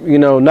like, you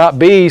know, not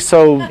be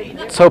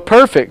so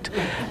perfect.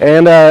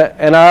 And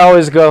I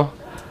always go,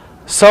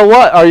 so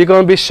what? Are you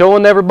going to be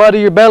showing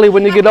everybody your belly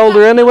when you get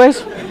older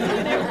anyways?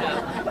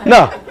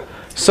 No.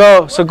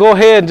 So go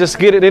ahead and just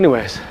get it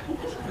anyways.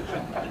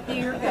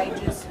 Ear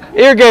gauges.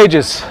 Ear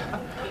gauges.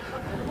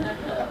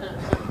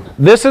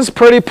 This is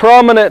pretty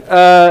prominent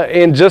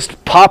in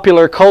just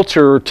popular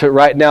culture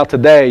right now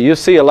today. You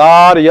see a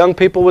lot of young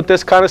people with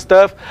this kind of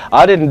stuff.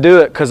 I didn't do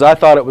it because I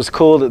thought it was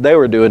cool that they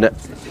were doing it.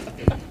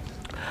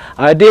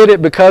 I did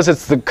it because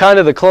it's the kind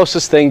of the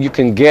closest thing you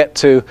can get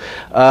to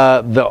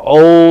the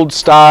old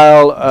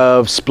style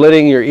of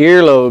splitting your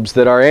earlobes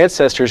that our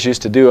ancestors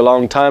used to do a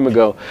long time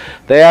ago.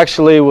 They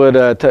actually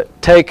would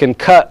take and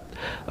cut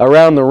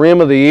around the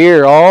rim of the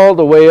ear all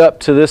the way up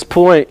to this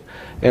point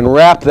and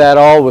wrap that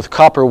all with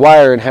copper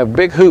wire and have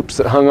big hoops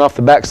that hung off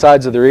the back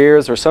sides of their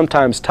ears, or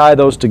sometimes tie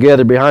those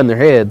together behind their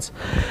heads.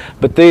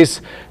 But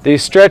these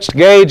stretched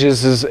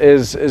gauges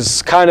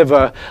is kind of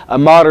a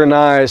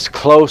modernized,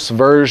 close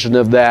version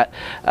of that.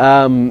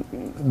 And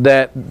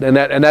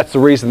that's the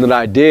reason that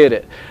I did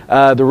it.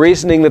 The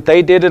reasoning that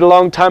they did it a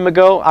long time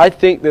ago, I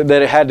think that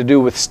it had to do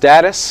with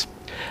status.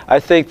 I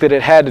think that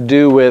it had to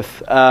do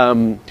with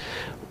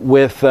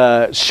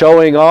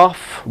showing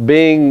off,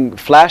 being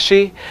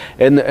flashy,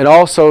 and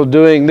also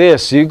doing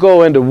this. You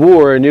go into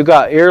war and you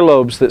got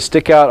earlobes that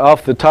stick out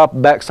off the top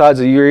and back sides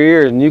of your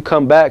ear, and you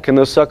come back and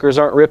those suckers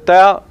aren't ripped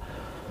out.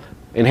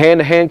 In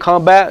hand-to-hand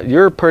combat,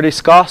 you're pretty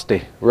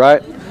scosty,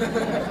 right?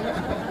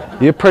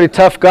 You're a pretty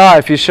tough guy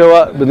if you show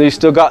up and you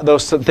still got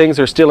those things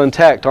are still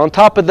intact. On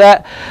top of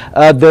that,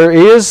 there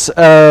is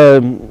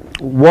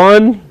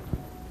one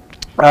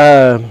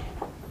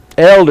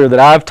elder that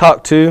I've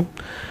talked to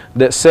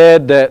that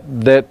said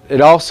that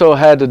it also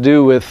had to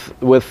do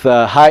with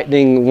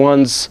heightening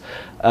one's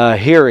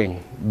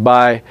hearing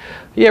by.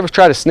 You ever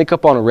try to sneak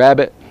up on a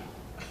rabbit?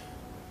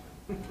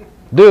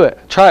 Do it.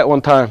 Try it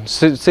one time.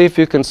 See if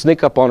you can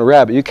sneak up on a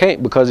rabbit. You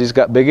can't because he's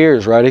got big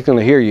ears, right? He's going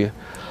to hear you.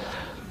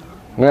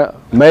 Yeah,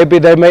 maybe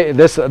they may.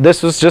 This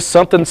was just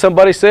something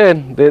somebody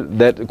said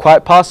that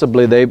quite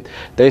possibly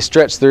they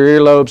stretched their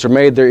earlobes or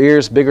made their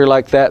ears bigger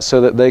like that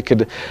so that they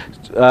could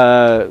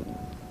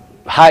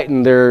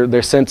heighten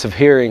their sense of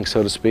hearing,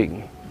 so to speak.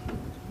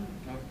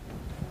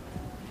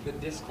 The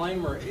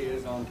disclaimer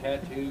is on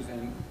tattoos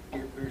and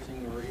ear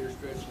piercing or ear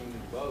stretching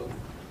both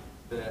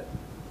that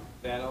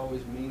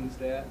always means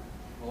that.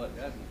 Well, it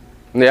doesn't.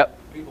 Yep.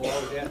 People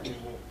always ask me,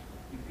 well,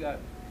 you've got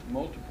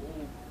multiple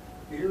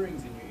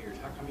earrings in your ears.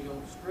 How come you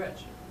don't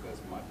stretch? Because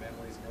my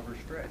family's never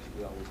stretched.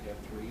 We always have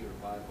 3 or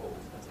 5 holes.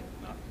 That's it,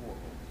 not 4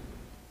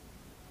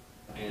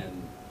 holes.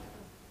 And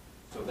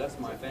so that's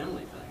my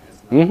family thing.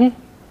 It's not.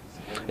 Mm-hmm.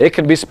 It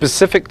can be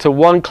specific to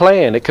one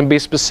clan. It can be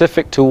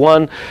specific to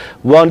one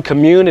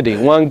community,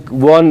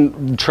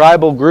 one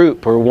tribal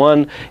group, or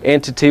one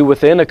entity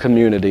within a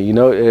community. You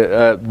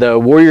know, the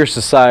warrior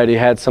society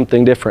had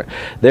something different.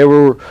 There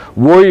were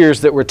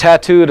warriors that were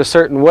tattooed a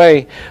certain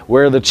way,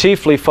 where the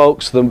chiefly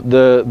folks,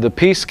 the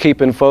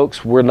peacekeeping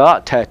folks, were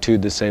not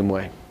tattooed the same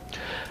way.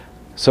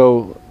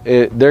 So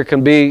there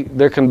can be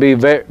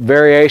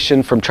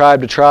variation from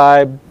tribe to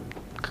tribe,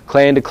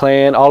 clan to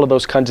clan, all of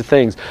those kinds of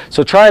things.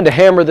 So trying to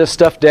hammer this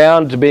stuff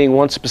down to being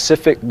one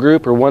specific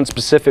group or one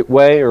specific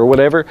way or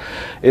whatever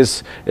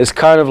is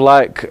kind of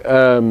like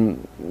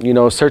you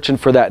know, searching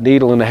for that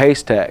needle in a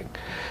haystack.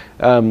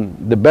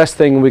 The best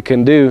thing we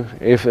can do,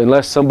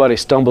 unless somebody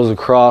stumbles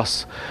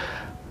across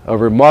a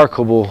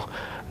remarkable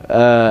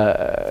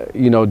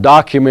you know,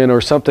 document or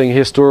something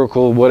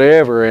historical,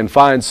 whatever, and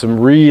find some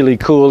really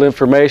cool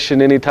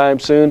information anytime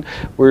soon,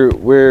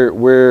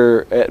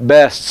 we're at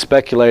best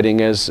speculating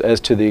as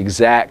to the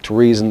exact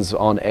reasons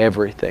on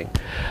everything.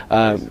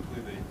 Basically,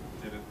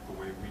 they did it the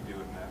way we do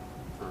it now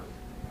for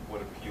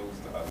what appeals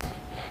to us.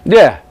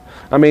 Yeah,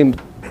 I mean,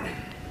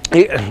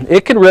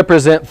 it can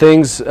represent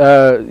things,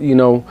 you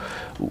know,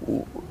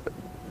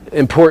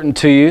 important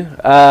to you.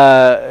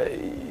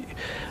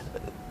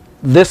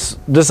 This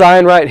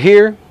design right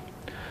here,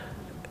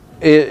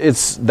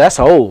 that's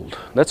old.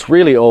 That's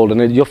really old,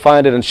 and you'll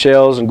find it in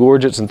shells and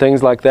gorgets and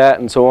things like that,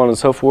 and so on and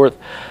so forth.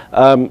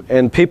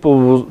 And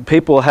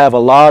people have a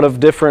lot of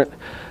different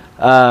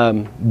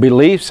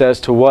beliefs as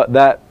to what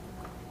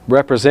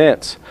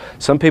represents.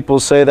 Some people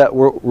say that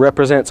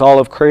represents all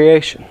of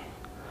creation.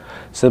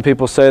 Some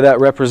people say that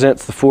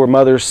represents the Four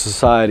Mothers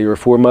Society or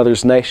Four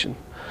Mothers Nation.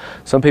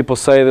 Some people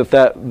say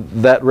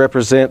that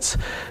represents,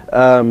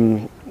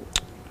 I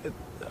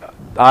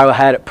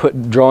had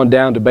it drawn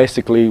down to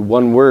basically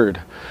one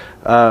word.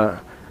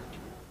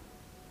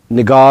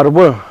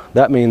 Nigarwa,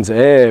 that means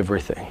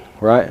everything,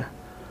 right?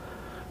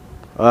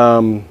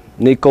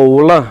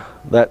 Nikola,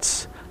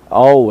 that's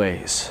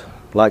always,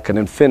 like an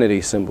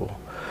infinity symbol.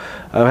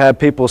 I've had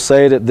people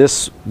say that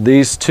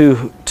these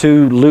two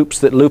loops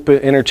that loop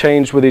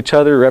interchange with each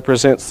other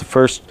represents the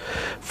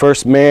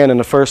first man and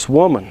the first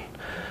woman.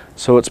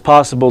 So it's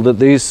possible that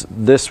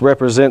this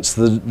represents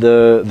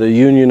the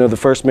union of the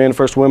first man and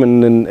first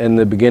woman and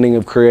the beginning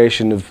of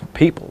creation of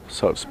people,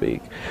 so to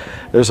speak.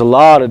 There's a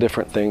lot of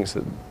different things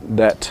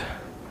that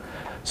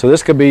so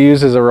this could be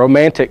used as a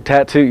romantic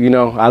tattoo, you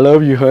know, I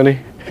love you, honey.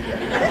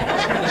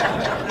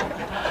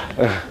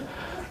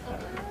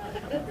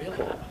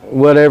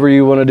 Whatever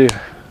you want to do.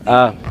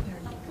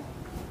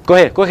 Go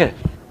ahead.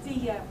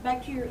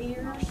 Back to your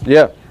ears.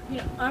 Yeah. You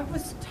know, I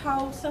was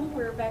told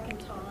somewhere back in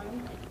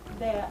time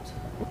that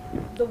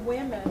the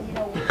women, you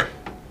know,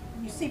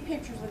 you see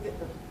pictures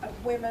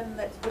of women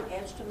that's been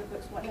etched in the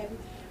books, what have you,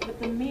 but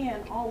the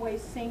men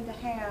always seem to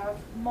have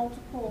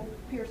multiple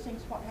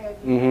piercings, what have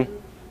you, and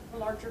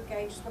larger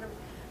gauges, whatever.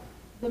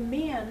 The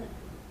men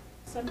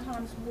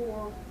sometimes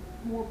wore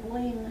more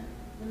bling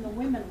than the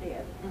women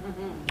did.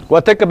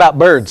 Well, think about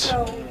birds.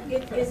 So,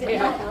 is it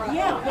not?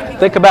 Yeah.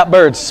 Think about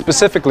birds,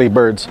 specifically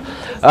birds.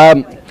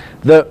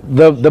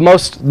 The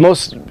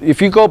most,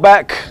 if you go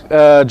back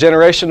a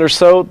generation or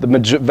so, the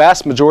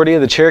vast majority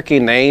of the Cherokee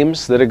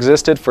names that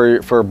existed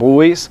for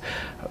boys,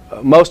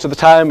 most of the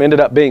time ended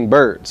up being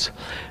birds.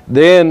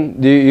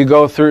 Then you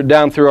go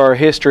down through our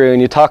history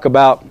and you talk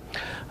about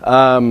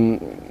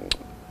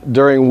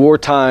during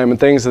wartime and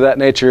things of that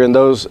nature, and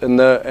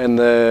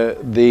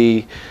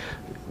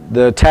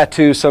the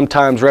tattoos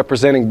sometimes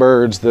representing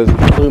birds, the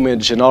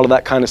plumage and all of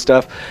that kind of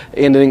stuff,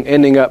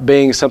 ending up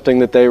being something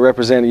that they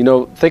represent. You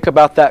know, think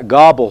about that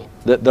gobble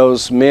that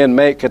those men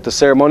make at the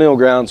ceremonial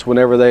grounds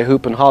whenever they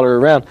hoop and holler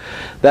around.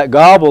 That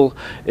gobble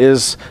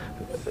is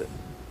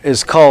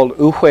called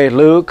Uwe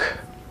Luke.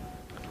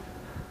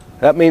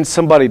 That means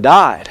somebody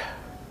died.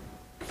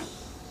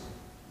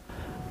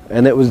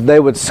 And they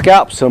would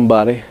scalp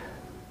somebody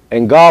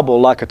and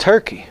gobble like a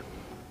turkey.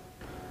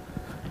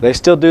 They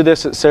still do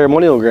this at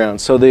ceremonial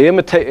grounds. So the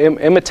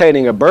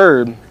imitating a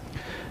bird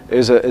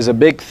is a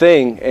big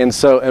thing. And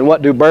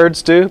what do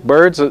birds do?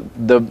 Birds,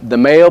 the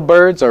male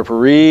birds are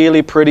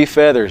really pretty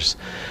feathers.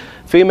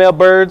 Female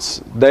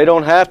birds, they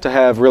don't have to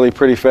have really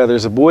pretty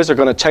feathers. The boys are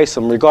going to chase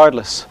them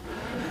regardless.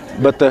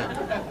 But the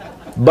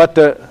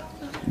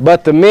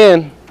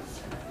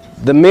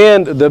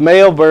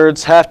male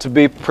birds have to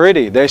be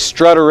pretty. They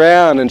strut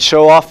around and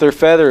show off their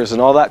feathers and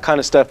all that kind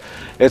of stuff.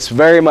 It's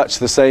very much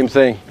the same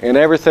thing, and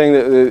everything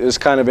that is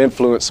kind of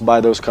influenced by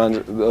those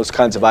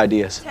kinds of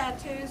ideas.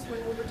 Tattoos,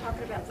 when we were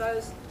talking about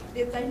those,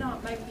 did they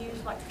not maybe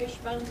use like fish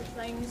bones or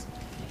things?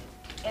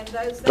 And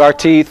those Our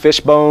teeth,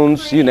 fish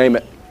bones, you name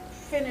it.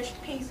 Finished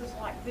pieces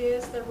like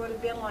this, there would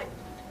have been like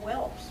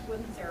whelps,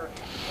 wouldn't there?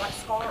 Like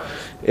scars.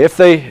 If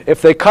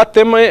they cut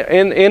them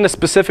in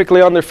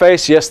specifically on their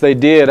face, yes, they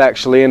did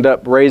actually end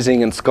up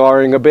raising and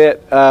scarring a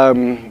bit.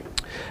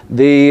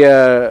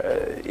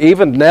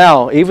 Even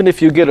now, even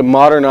if you get a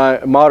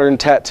modern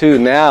tattoo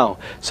now,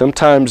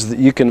 sometimes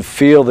you can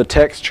feel the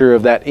texture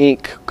of that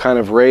ink kind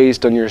of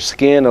raised on your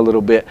skin a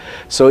little bit.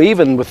 So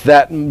even with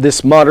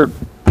this modern,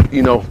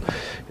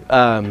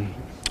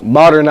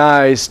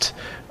 modernized,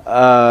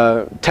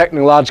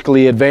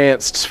 technologically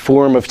advanced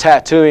form of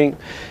tattooing,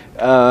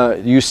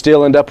 you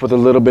still end up with a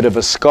little bit of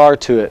a scar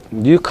to it.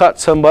 You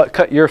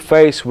cut your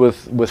face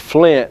with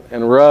flint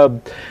and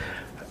rub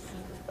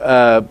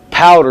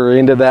powder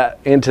into that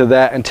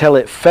until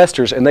it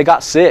festers, and they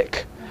got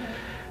sick.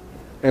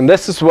 And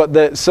this is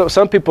what so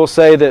some people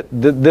say that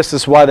this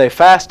is why they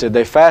fasted.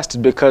 They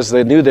fasted because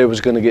they knew they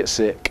was going to get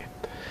sick.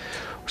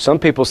 Some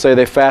people say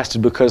they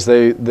fasted because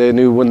they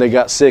knew when they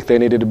got sick they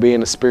needed to be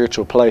in a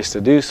spiritual place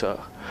to do so.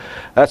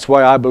 That's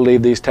why I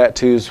believe these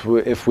tattoos,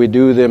 if we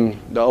do them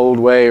the old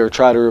way or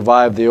try to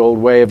revive the old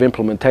way of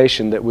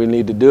implementation, that we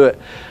need to do it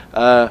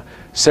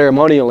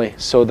ceremonially,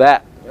 so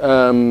that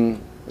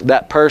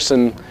that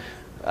person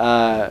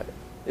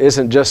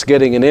isn't just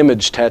getting an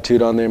image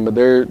tattooed on them, but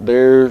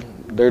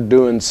they're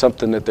doing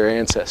something that their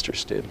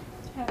ancestors did.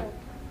 I had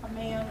a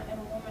man and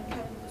a woman come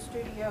into the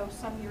studio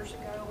some years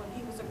ago, and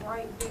he was a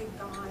great big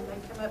guy. They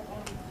come up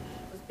on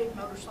this big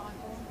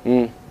motorcycle.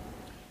 And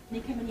he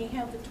came and he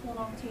had the torn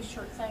on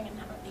t-shirt thing, and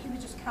he was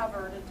just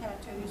covered in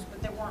tattoos,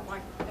 but they weren't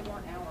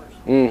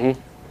ours.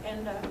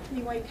 And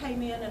anyway, he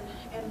came in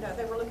and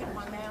they were looking at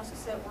my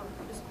masks that were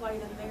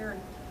displayed in there,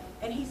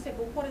 and he said,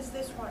 well, what is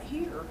this right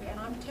here? And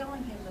I'm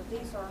telling him that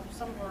these are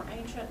some of our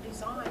ancient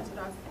designs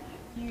that I've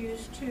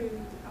used to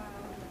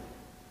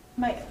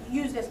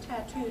used as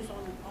tattoos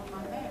on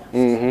my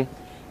masks.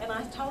 And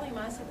I told him,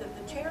 I said that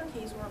the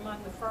Cherokees were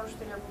among the first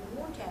that ever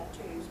wore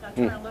tattoos. And I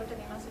turned and looked at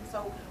him, I said,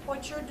 so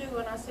what you're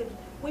doing? I said,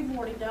 we've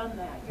already done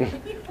that.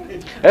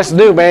 That's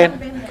new, man.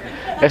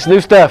 That's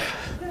new stuff.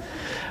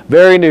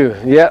 Very new.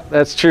 Yep,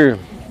 that's true.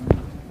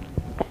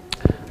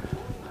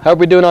 How are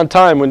we doing on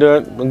time? We're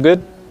doing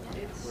good?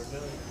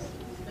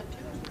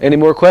 Any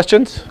more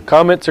questions,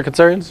 comments, or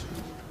concerns?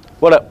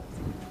 What up?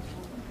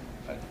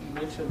 You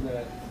mentioned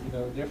that, you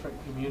know, different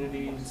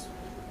communities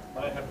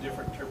might have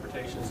different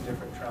interpretations,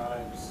 different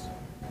tribes,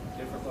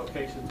 different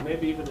locations,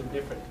 maybe even in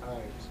different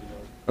times,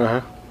 you know.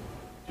 Uh-huh.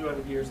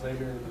 200 years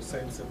later, the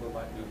same symbol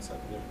might mean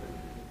something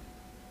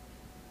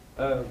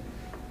different.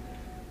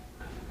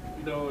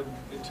 You know,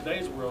 in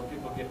today's world,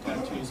 people get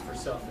tattoos for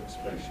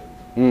self-expression.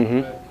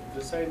 Mm-hmm. But at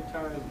the same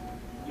time,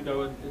 you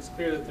know, it's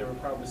clear that there were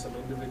probably some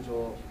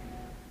individual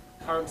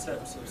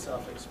concepts of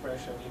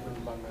self-expression even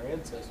among our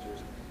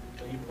ancestors.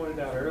 But you pointed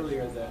out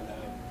earlier that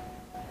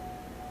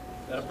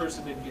that a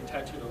person didn't get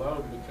tattooed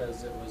alone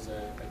because it was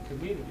a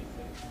community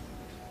thing.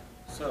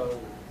 So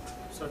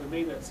to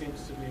me, that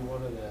seems to be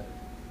one of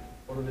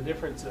the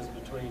differences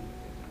between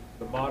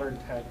the modern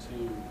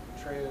tattoo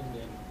trend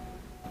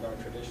and our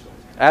traditional.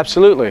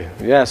 Absolutely.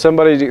 Yeah,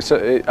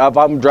 if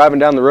I'm driving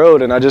down the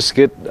road and I just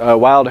get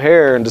wild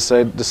hair and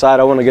decide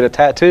I want to get a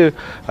tattoo,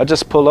 I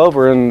just pull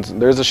over and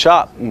there's a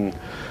shop and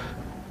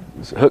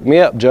hook me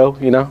up, Joe,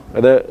 you know.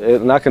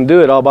 And I can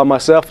do it all by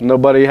myself and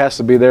nobody has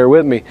to be there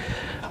with me.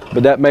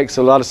 But that makes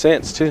a lot of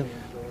sense too.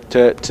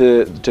 To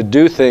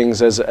do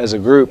things as a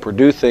group or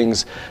do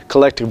things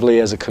collectively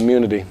as a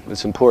community.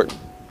 It's important.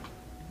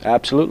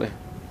 Absolutely.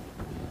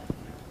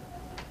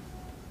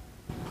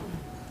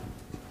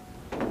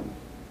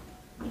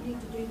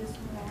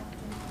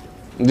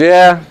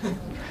 Yeah.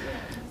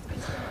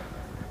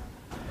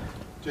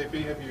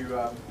 JP, have you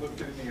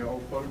looked at any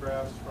old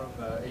photographs from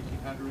the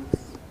 1800s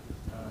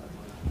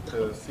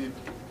to see,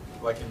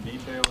 like, in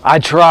detail? I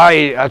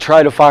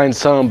try to find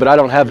some, but I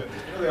don't have.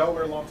 They all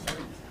wear long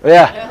sleeves.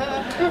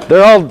 Yeah,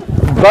 they're all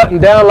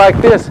buttoned down like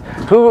this.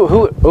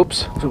 Who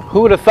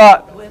would have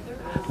thought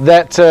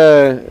that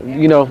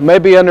you know,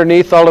 maybe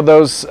underneath all of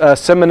those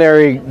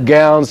seminary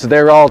gowns,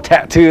 they're all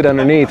tattooed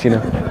underneath, you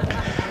know.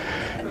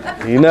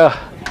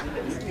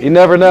 You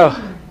never know.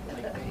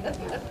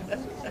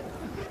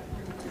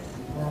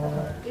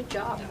 Good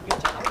job.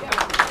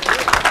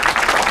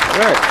 All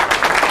right.